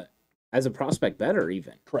as a prospect better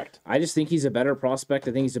even. Correct. I just think he's a better prospect.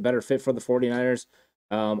 I think he's a better fit for the 49ers.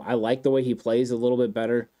 I like the way he plays a little bit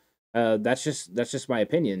better. That's just my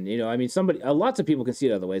opinion. I mean, lots of people can see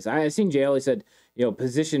it other ways. I seen JL, he said,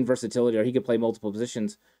 position versatility, or he could play multiple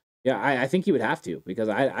positions. Yeah, I think he would have to, because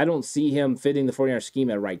I don't see him fitting the 49ers scheme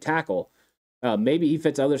at right tackle. Maybe he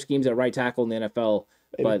fits other schemes at right tackle in the NFL,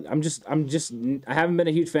 but I haven't been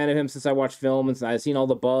a huge fan of him since I watched film and I've seen all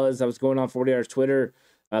the buzz that was going on 49ers Twitter.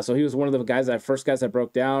 So he was one of the first guys I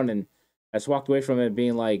broke down, and I just walked away from it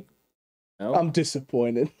being like, no. I'm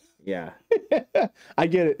disappointed. Yeah. I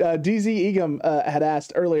get it. DZ Egum had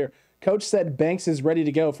asked earlier, Coach said Banks is ready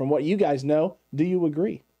to go. From what you guys know, do you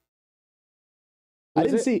agree? I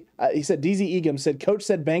didn't see. He said DZ Egum said Coach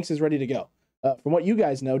said Banks is ready to go. From what you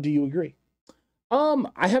guys know, do you agree?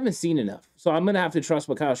 I haven't seen enough, so I'm going to have to trust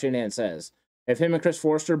what Kyle Shanahan says. If him and Chris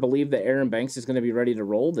Forster believe that Aaron Banks is going to be ready to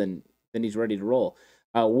roll, then he's ready to roll.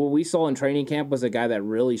 What we saw in training camp was a guy that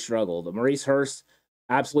really struggled. Maurice Hurst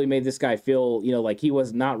absolutely made this guy feel, like he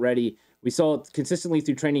was not ready. We saw it consistently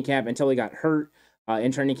through training camp until he got hurt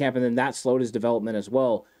in training camp, and then that slowed his development as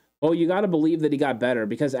well. Well, you got to believe that he got better,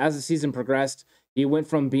 because as the season progressed, he went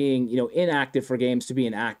from being, inactive for games to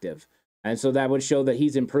being active. And so that would show that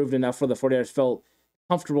he's improved enough for the 49ers felt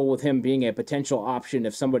comfortable with him being a potential option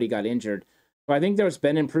if somebody got injured. So I think there's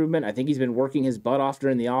been improvement. I think he's been working his butt off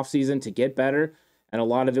during the offseason to get better. And a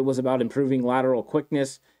lot of it was about improving lateral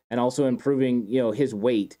quickness and also improving, his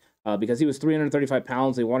weight because he was 335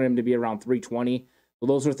 pounds. They wanted him to be around 320. So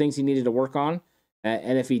those are things he needed to work on.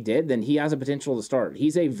 And if he did, then he has a potential to start.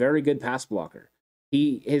 He's a very good pass blocker.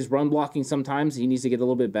 His run blocking, sometimes he needs to get a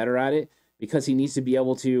little bit better at it because he needs to be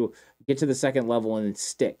able to get to the second level and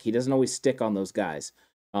stick. He doesn't always stick on those guys.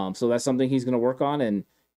 So that's something he's going to work on.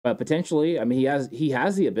 But potentially, I mean, he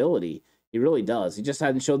has the ability. He really does. He just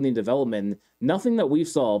hadn't shown the development. Nothing that we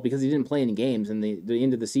saw, because he didn't play any games in the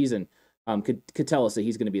end of the season, could tell us that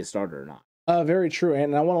he's going to be a starter or not. Very true.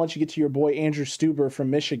 And I want to let you get to your boy Andrew Stuber from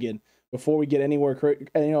Michigan before we get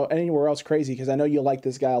anywhere else crazy, because I know you like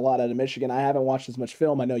this guy a lot out of Michigan. I haven't watched as much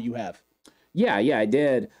film. I know you have. Yeah, I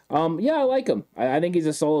did. I like him. I think he's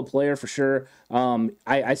a solid player for sure.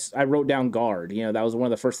 I wrote down guard. That was one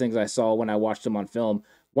of the first things I saw when I watched him on film.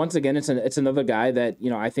 Once again, it's another guy that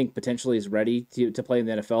I think potentially is ready to play in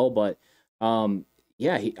the NFL. But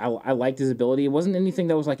I liked his ability. It wasn't anything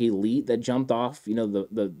that was like elite that jumped off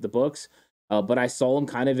the books. But I saw him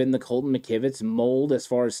kind of in the Colton McKivitz mold as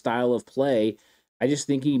far as style of play. I just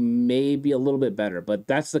think he may be a little bit better, but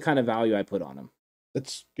that's the kind of value I put on him.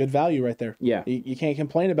 That's good value right there. Yeah. You can't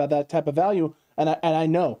complain about that type of value. And I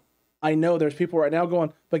know there's people right now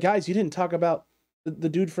going, but guys, you didn't talk about the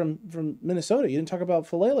dude from Minnesota. You didn't talk about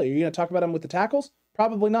Falele. Are you going to talk about him with the tackles?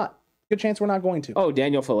 Probably not. Good chance we're not going to. Oh,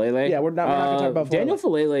 Daniel Falele? Yeah, we're not going to talk about Falele. Daniel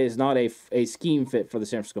Falele is not a scheme fit for the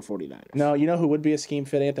San Francisco 49ers. No, you know who would be a scheme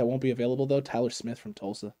fit, Ant, that won't be available, though? Tyler Smith from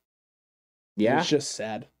Tulsa. Yeah? It's just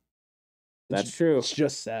sad. That's true. It's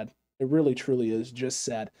just sad. It really, truly is just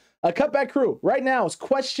sad. Cutback Crew, right now is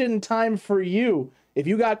question time for you. If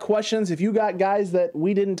you got questions, if you got guys that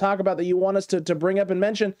we didn't talk about that you want us to bring up and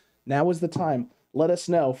mention, now is the time. Let us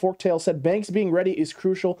know. Forktail said, Banks being ready is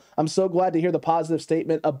crucial. I'm so glad to hear the positive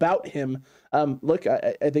statement about him. Look,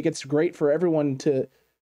 I think it's great for everyone to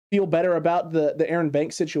feel better about the Aaron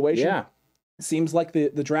Banks situation. Yeah. It seems like the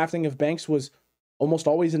drafting of Banks was almost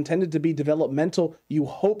always intended to be developmental. You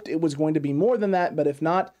hoped it was going to be more than that, but if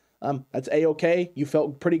not, that's A-okay. You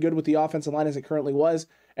felt pretty good with the offensive line as it currently was,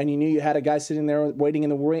 and you knew you had a guy sitting there waiting in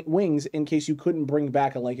the wings in case you couldn't bring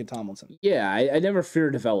back a Laken Tomlinson. Yeah, I never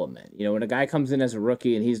fear development. When a guy comes in as a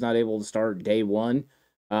rookie and he's not able to start day one,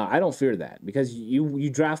 I don't fear that because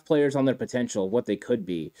you draft players on their potential, what they could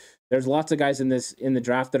be. There's lots of guys in the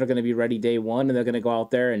draft that are going to be ready day one, and they're going to go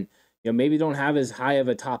out there and maybe don't have as high of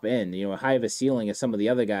a top end, high of a ceiling as some of the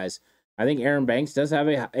other guys. I think Aaron Banks does have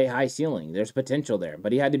a high ceiling. There's potential there,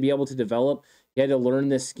 but he had to be able to develop. He had to learn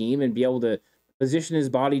this scheme and be able to position his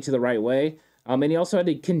body to the right way. And he also had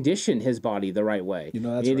to condition his body the right way. That's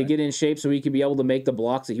he had right. to get in shape so he could be able to make the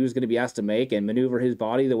blocks that he was going to be asked to make and maneuver his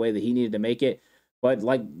body the way that he needed to make it. But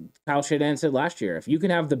like Kyle Shanahan said last year, if you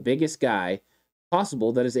can have the biggest guy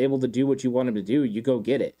possible that is able to do what you want him to do, you go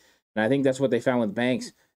get it. And I think that's what they found with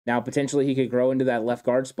Banks. Now, potentially, he could grow into that left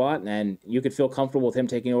guard spot, and you could feel comfortable with him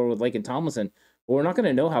taking over with Laken Tomlinson. But we're not going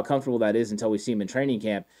to know how comfortable that is until we see him in training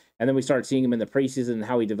camp, and then we start seeing him in the preseason and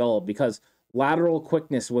how he developed, because lateral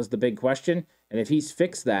quickness was the big question, and if he's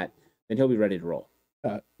fixed that, then he'll be ready to roll.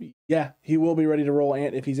 Yeah, he will be ready to roll,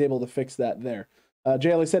 Ant, if he's able to fix that there.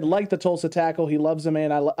 JLA said, like the Tulsa tackle, he loves him,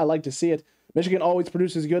 man. I like to see it. Michigan always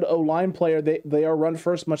produces good O-line player. They are run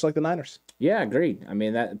first, much like the Niners. Yeah, agreed. I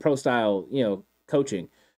mean, that pro-style, coaching.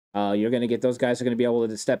 You're going to get those guys who are going to be able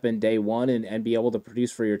to step in day one and be able to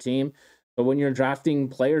produce for your team. But when you're drafting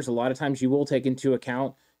players, a lot of times you will take into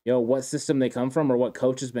account, what system they come from or what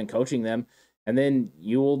coach has been coaching them. And then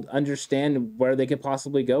you will understand where they could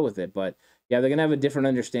possibly go with it. But yeah, they're going to have a different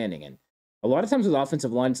understanding. And a lot of times with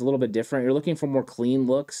offensive line, it's a little bit different. You're looking for more clean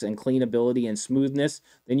looks and clean ability and smoothness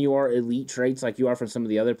than you are elite traits like you are from some of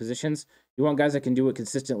the other positions. You want guys that can do it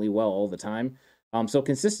consistently well all the time. So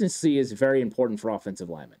consistency is very important for offensive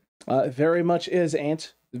linemen. Very much is,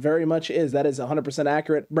 Ant. Very much is. That is 100%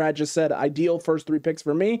 accurate. Brad just said, ideal first 3 picks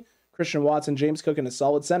for me, Christian Watson, James Cook, and a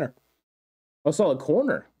solid center. Oh, solid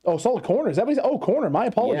corner. Oh, solid corner. Is that what he said? Oh, corner. My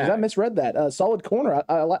apologies. Yeah. I misread that. Solid corner.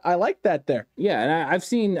 I like that there. Yeah, and I've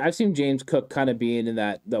seen James Cook kind of being in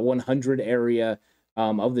that the 100 area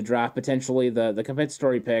of the draft, potentially the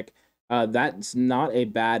compensatory pick. That's not a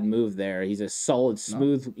bad move there. He's a solid,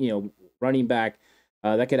 smooth, running back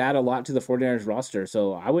that could add a lot to the 49ers roster.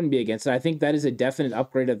 So I wouldn't be against it. I think that is a definite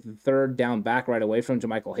upgrade at the third down back right away from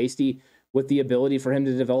JaMycal Hasty, with the ability for him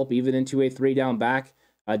to develop even into a 3-down back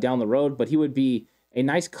down the road. But he would be a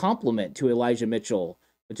nice complement to Elijah Mitchell,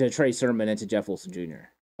 to Trey Sermon, and to Jeff Wilson Jr.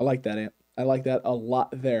 I like that, Ant. I like that a lot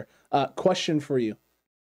there. Question for you.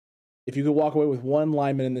 If you could walk away with one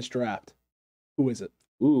lineman in this draft, who is it?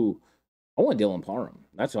 Ooh, I want Dylan Parham.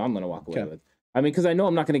 That's what I'm going to walk away with. I mean, because I know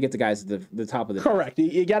I'm not going to get the guys at the top of the Correct.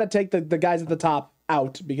 You got to take the guys at the top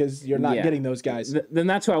out because you're not getting those guys. Then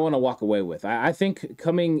that's who I want to walk away with. I think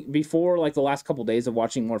coming before like the last couple of days of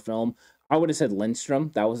watching more film, I would have said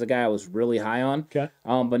Lindstrom. That was the guy I was really high on. Okay.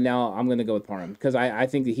 But now I'm going to go with Parham because I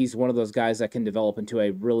think that he's one of those guys that can develop into a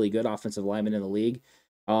really good offensive lineman in the league.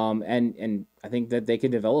 And I think that they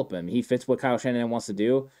could develop him. He fits what Kyle Shanahan wants to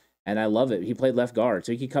do, and I love it. He played left guard,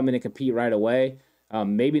 so he could come in and compete right away.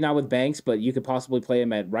 Maybe not with Banks, but you could possibly play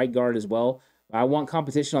him at right guard as well. I want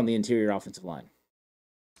competition on the interior offensive line.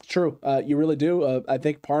 True. You really do. I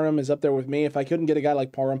think Parham is up there with me. If I couldn't get a guy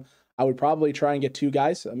like Parham, I would probably try and get two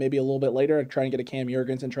guys. Maybe a little bit later, I'd try and get a Cam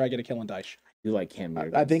Jurgens and try and get a Kellen Dyche. You like Cam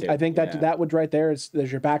Jurgens? I think that would right there.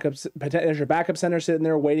 There's your backup center sitting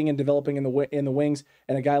there waiting and developing in the wings,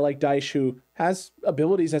 and a guy like Dyche who has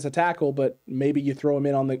abilities as a tackle, but maybe you throw him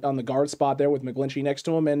in on the guard spot there with McGlinchey next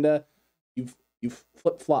to him, and you've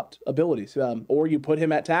flip-flopped abilities. Or you put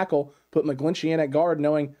him at tackle, put McGlinchey in at guard,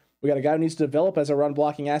 knowing we got a guy who needs to develop as a run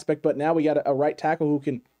blocking aspect, but now we got a right tackle who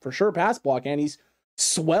can for sure pass block, and he's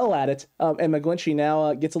swell at it. And McGlinchey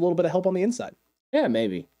now gets a little bit of help on the inside. Yeah,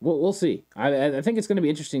 maybe. We'll see. I think it's going to be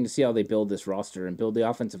interesting to see how they build this roster and build the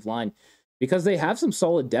offensive line because they have some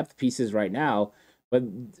solid depth pieces right now, but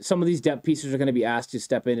some of these depth pieces are going to be asked to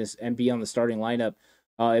step in and be on the starting lineup.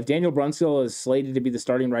 If Daniel Brunskill is slated to be the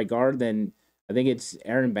starting right guard, then I think it's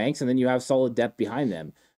Aaron Banks, and then you have solid depth behind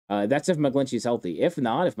them. That's if McGlinchey's healthy. If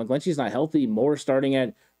not, if McGlinchey's not healthy, Moore starting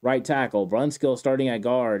at right tackle, Brunskill starting at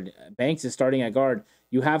guard, Banks is starting at guard,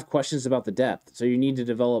 you have questions about the depth. So you need to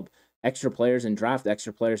develop extra players and draft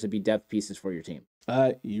extra players to be depth pieces for your team.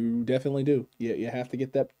 You definitely do. You have to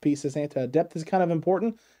get depth pieces. Depth is kind of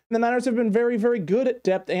important. And the Niners have been very, very good at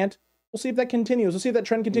depth, and we'll see if that continues. We'll see if that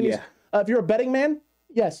trend continues. Yeah. If you're a betting man,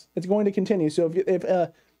 yes, it's going to continue. So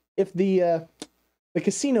if the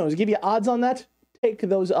casinos give you odds on that, take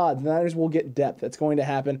those odds. The Niners will get depth. That's going to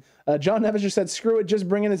happen. John Nevis just said, screw it, just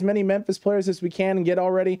bring in as many Memphis players as we can and get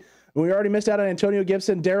already. We already missed out on Antonio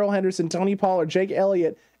Gibson, Darrell Henderson, Tony Pollard, Jake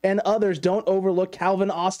Elliott, and others. Don't overlook Calvin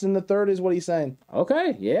Austin III is what he's saying.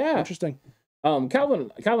 Okay, yeah. Interesting.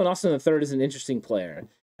 Calvin Austin III is an interesting player,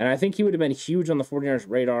 and I think he would have been huge on the 49ers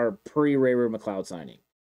radar pre-Ray McCloud signing.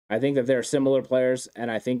 I think that they're similar players, and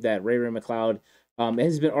I think that Ray McCloud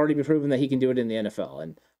has already been proven that he can do it in the NFL.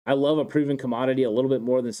 And I love a proven commodity a little bit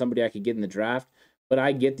more than somebody I could get in the draft, but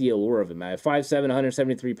I get the allure of him. At 5'7",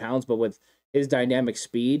 173 pounds, but with his dynamic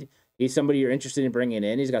speed, he's somebody you're interested in bringing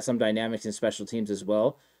in. He's got some dynamics in special teams as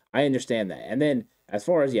well. I understand that. And then as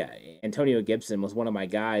far as, Antonio Gibson was one of my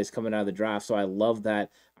guys coming out of the draft, so I love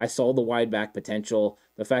that. I saw the wide back potential.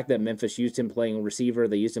 The fact that Memphis used him playing receiver,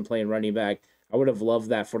 they used him playing running back, I would have loved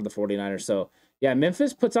that for the 49ers. So, yeah,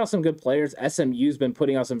 Memphis puts out some good players. SMU's been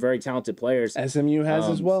putting out some very talented players. SMU has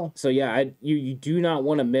as well. So, yeah, you do not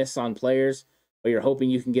want to miss on players, but you're hoping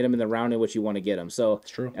you can get them in the round in which you want to get them. So, it's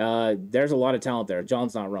true. There's a lot of talent there.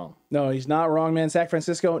 John's not wrong. No, he's not wrong, man. San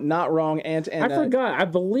Francisco, not wrong. And I forgot. I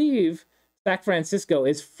believe San Francisco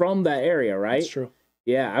is from that area, right? That's true.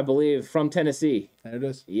 Yeah, I believe from Tennessee. There it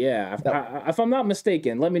is. Yeah, if I'm not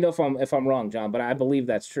mistaken, let me know if I'm wrong, John. But I believe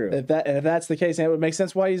that's true. If that's the case, it would make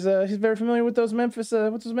sense why he's very familiar with those Memphis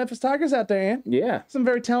Tigers out there, Ant. Yeah, some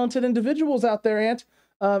very talented individuals out there, Ant.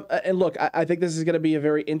 And look, I think this is going to be a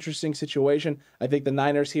very interesting situation. I think the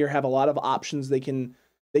Niners here have a lot of options they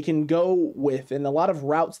can go with, and a lot of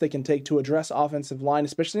routes they can take to address offensive line,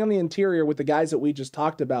 especially on the interior with the guys that we just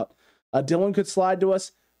talked about. Dylan could slide to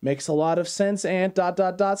us. Makes a lot of sense, and ... said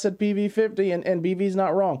PV50, and BV's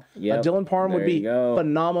not wrong. Yep, Dylan Parham would be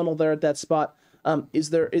phenomenal there at that spot. Is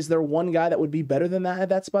there one guy that would be better than that at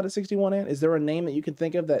that spot at 61, and is there a name that you can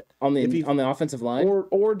think of that on the offensive line,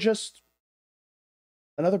 or just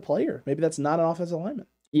another player? Maybe that's not an offensive lineman.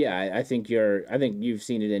 Yeah, I think you've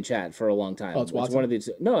seen it in chat for a long time. Oh, it's Watson. It's one of these.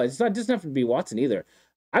 No, it's not. It doesn't have to be Watson either.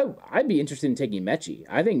 I'd be interested in taking Mechie.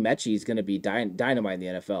 I think Mechie is going to be dynamite in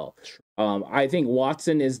the NFL. I think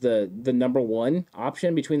Watson is the number one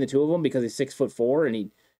option between the two of them because he's 6'4" and he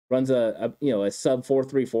runs a sub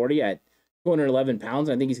 4.340 at 211 pounds.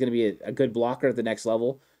 I think he's going to be a good blocker at the next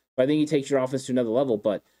level. But I think he takes your offense to another level.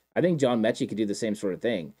 But I think John Mechie could do the same sort of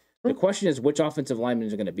thing. The question is which offensive linemen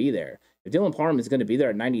are going to be there. If Dylan Parham is going to be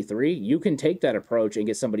there at 93, you can take that approach and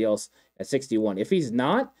get somebody else at 61. If he's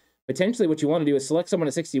not, potentially what you want to do is select someone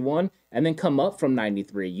at 61 and then come up from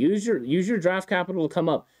 93. Use your draft capital to come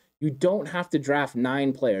up. You don't have to draft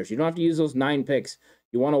 9 players. You don't have to use those 9 picks.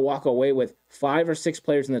 You want to walk away with 5 or 6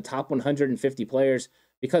 players in the top 150 players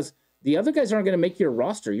because the other guys aren't going to make your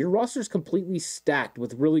roster. Your roster is completely stacked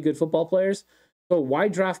with really good football players. So why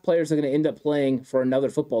draft players that are going to end up playing for another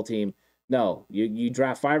football team? No, you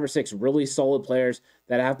draft 5 or 6 really solid players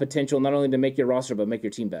that have potential not only to make your roster, but make your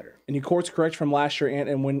team better. And you course correct from last year,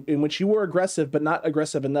 and when in which you were aggressive, but not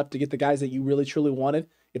aggressive enough to get the guys that you really truly wanted.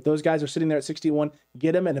 If those guys are sitting there at 61,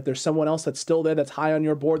 get them. And if there's someone else that's still there that's high on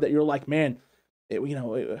your board that you're like, man,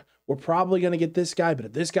 we're probably going to get this guy, but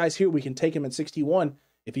if this guy's here, we can take him at 61.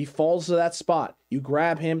 If he falls to that spot, you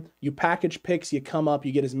grab him, you package picks, you come up,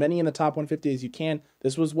 you get as many in the top 150 as you can.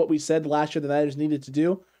 This was what we said last year the Niners needed to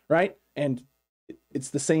do, right? And it's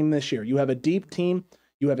the same this year. You have a deep team.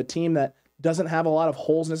 You have a team that doesn't have a lot of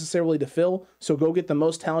holes necessarily to fill. So go get the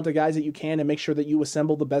most talented guys that you can and make sure that you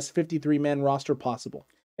assemble the best 53-man roster possible.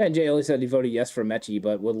 And Jay only said he voted yes for Mechie,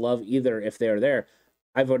 but would love either if they're there.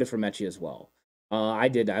 I voted for Mechie as well. I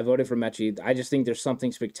did. I voted for Mechie. I just think there's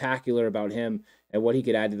something spectacular about him and what he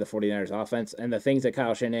could add to the 49ers offense and the things that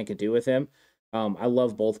Kyle Shanahan could do with him. I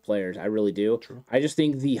love both players. I really do. True. I just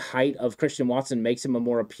think the height of Christian Watson makes him a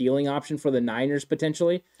more appealing option for the Niners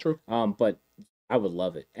potentially. True. But I would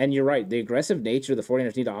love it. And you're right. The aggressive nature the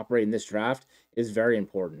 49ers need to operate in this draft is very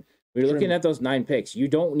important. We're looking at those 9 picks. You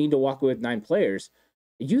don't need to walk away with 9 players.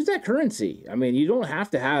 Use that currency. I mean, you don't have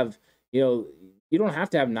to have, you don't have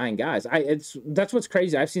to have 9 guys. That's what's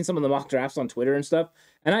crazy. I've seen some of the mock drafts on Twitter and stuff,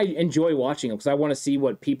 and I enjoy watching them because I want to see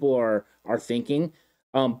what people are thinking.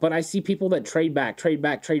 But I see people that trade back,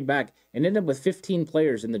 and end up with 15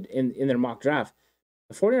 players in their mock draft.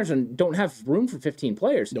 The 49ers don't have room for 15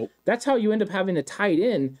 players. Nope. That's how you end up having a tight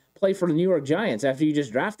end play for the New York Giants after you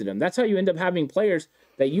just drafted him. That's how you end up having players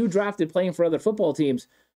that you drafted playing for other football teams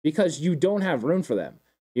because you don't have room for them.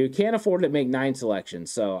 You can't afford to make 9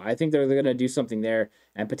 selections. So I think they're going to do something there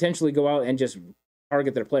and potentially go out and just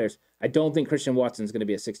target their players. I don't think Christian Watson's going to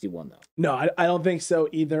be at 61, though. No, I don't think so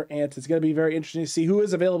either, Ant. It's going to be very interesting to see who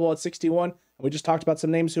is available at 61. We just talked about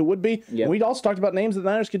some names who would be. Yep. We also talked about names that the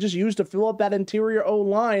Niners could just use to fill up that interior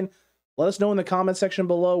O-line. Let us know in the comment section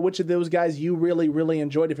below which of those guys you really, really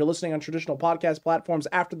enjoyed. If you're listening on traditional podcast platforms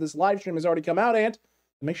after this live stream has already come out, Ant,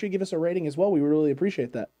 make sure you give us a rating as well. We really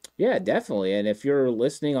appreciate that. Yeah, definitely. And if you're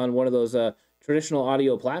listening on one of those traditional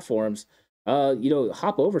audio platforms,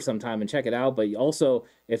 hop over sometime and check it out. But also,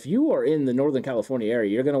 if you are in the Northern California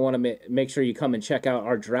area, you're going to want to make sure you come and check out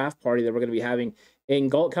our draft party that we're going to be having in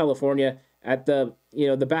Galt, California at the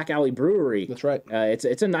Back Alley Brewery. That's right.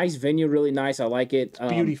 It's a nice venue, really nice. I like it.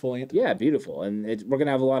 Beautiful, Ant. Yeah, beautiful. And we're going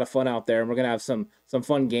to have a lot of fun out there, and we're going to have some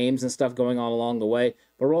fun games and stuff going on along the way.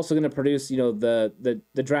 But we're also going to produce, the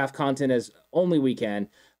draft content as only we can.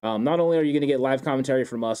 Not only are you going to get live commentary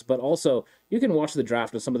from us, but also you can watch the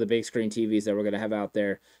draft with some of the big screen TVs that we're going to have out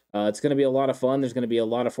there. It's going to be a lot of fun. There's going to be a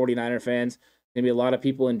lot of 49er fans. There's going to be a lot of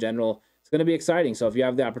people in general. It's going to be exciting. So if you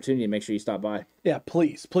have the opportunity, make sure you stop by. Yeah,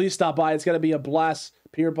 please stop by. It's going to be a blast.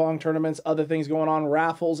 Beer pong tournaments, other things going on,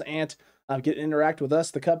 raffles, and get to interact with us,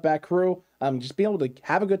 the Cutback crew. Just be able to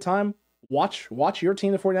have a good time. Watch your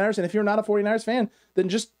team, the 49ers. And if you're not a 49ers fan, then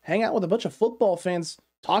just hang out with a bunch of football fans,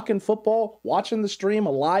 talking football, watching the stream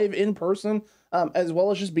live in person, as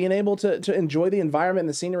well as just being able to enjoy the environment and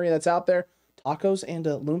the scenery that's out there. Tacos and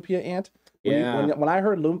lumpia, Ant. When I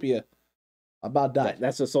heard lumpia, I about died.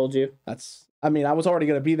 That's what sold you? I was already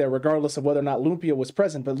going to be there regardless of whether or not lumpia was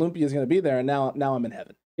present, but lumpia is going to be there, and now I'm in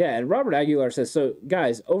heaven. Yeah, and Robert Aguilar says, so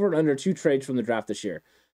guys, over and under 2 trades from the draft this year.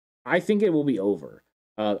 I think it will be over.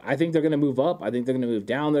 I think they're going to move up. I think they're going to move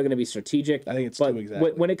down. They're going to be strategic. I think it's 2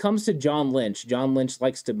 exactly. When it comes to John Lynch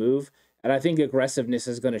likes to move, and I think aggressiveness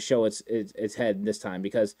is going to show its head this time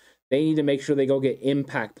because they need to make sure they go get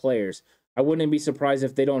impact players. I wouldn't be surprised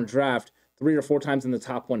if they don't draft 3 or 4 times in the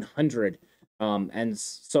top 100. And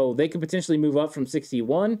so they could potentially move up from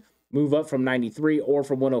 61, move up from 93, or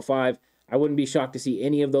from 105. I wouldn't be shocked to see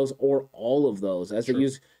any of those or all of those as they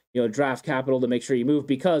use draft capital to make sure you move,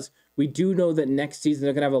 because we do know that next season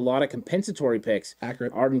they're going to have a lot of compensatory picks.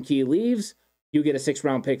 Accurate. Arden Key leaves, you get a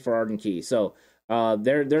 6th-round pick for Arden Key. So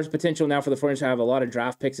there's potential now for the 49ers to have a lot of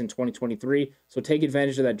draft picks in 2023. So take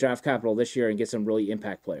advantage of that draft capital this year and get some really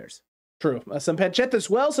impact players. True. Some pancetta as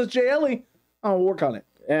well, says Jay Ellie. I'll work on it.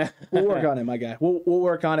 We'll work on it, my guy. We'll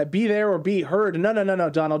work on it. Be there or be heard. No,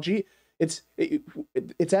 Donald G. It's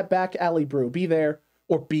at Back Alley Brew. Be there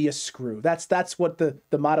or be a screw. That's what the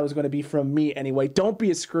motto is going to be from me anyway. Don't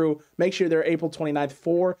be a screw. Make sure they're April 29th,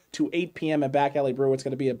 4 to 8 p.m. at Back Alley Brew. It's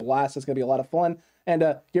going to be a blast. It's going to be a lot of fun. And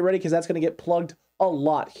get ready, because that's going to get plugged a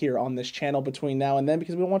lot here on this channel between now and then,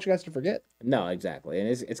 because we don't want you guys to forget. No, exactly. And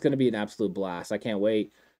it's going to be an absolute blast. I can't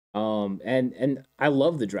wait. And I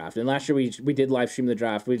love the draft. And last year we did live stream the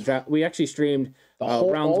draft. We actually streamed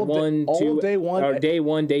rounds day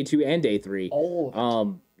one, day two, and day three.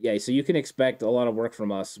 Yeah, so you can expect a lot of work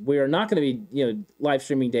from us. We are not going to be live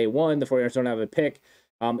streaming day one. The 49ers don't have a pick.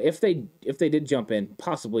 If they did jump in,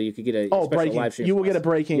 possibly you could get a special live stream. You will get a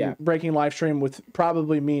breaking live stream with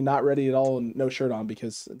probably me not ready at all and no shirt on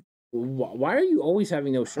because. Why are you always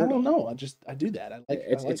having no shirt on? I don't know. I do that.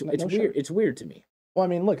 It's weird. It's weird to me. Well, I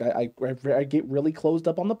mean, look, I get really closed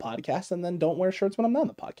up on the podcast and then don't wear shirts when I'm not on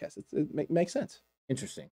the podcast. It makes sense.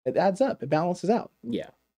 Interesting. It adds up. It balances out.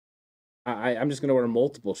 Yeah. I'm just going to wear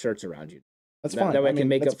multiple shirts around you. That's fine. That way I can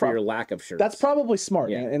make up for your lack of shirts. That's probably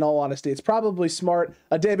smart, in all honesty. It's probably smart.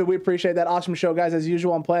 David, we appreciate that. Awesome show, guys. As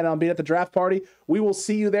usual, I'm planning on being at the draft party. We will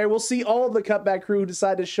see you there. We'll see all of the Cutback crew who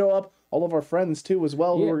decide to show up. All of our friends, too, as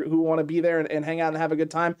well, who want to be there and hang out and have a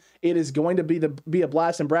good time. It is going to be a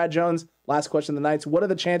blast. And Brad Jones, last question of the night. What are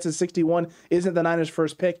the chances 61 isn't the Niners'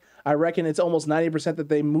 first pick? I reckon it's almost 90% that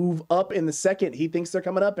they move up in the second. He thinks they're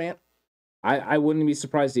coming up, Ant. I wouldn't be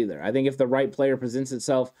surprised either. I think if the right player presents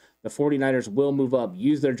itself, the 49ers will move up,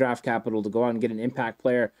 use their draft capital to go out and get an impact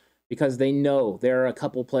player because they know they're a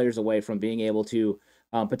couple players away from being able to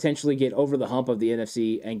potentially get over the hump of the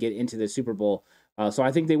NFC and get into the Super Bowl. So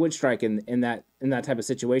I think they would strike in that type of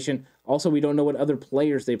situation. Also, we don't know what other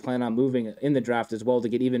players they plan on moving in the draft as well to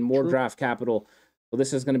get even more draft capital. So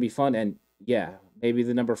this is going to be fun. And yeah, maybe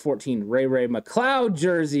the number 14 Ray McCloud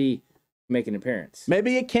jersey make an appearance.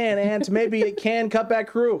 Maybe it can, Ant. Maybe it can. Cutback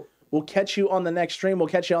crew. We'll catch you on the next stream. We'll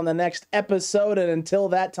catch you on the next episode. And until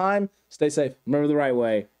that time, stay safe. Remember, the right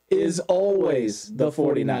way is always the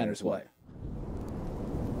 49ers way.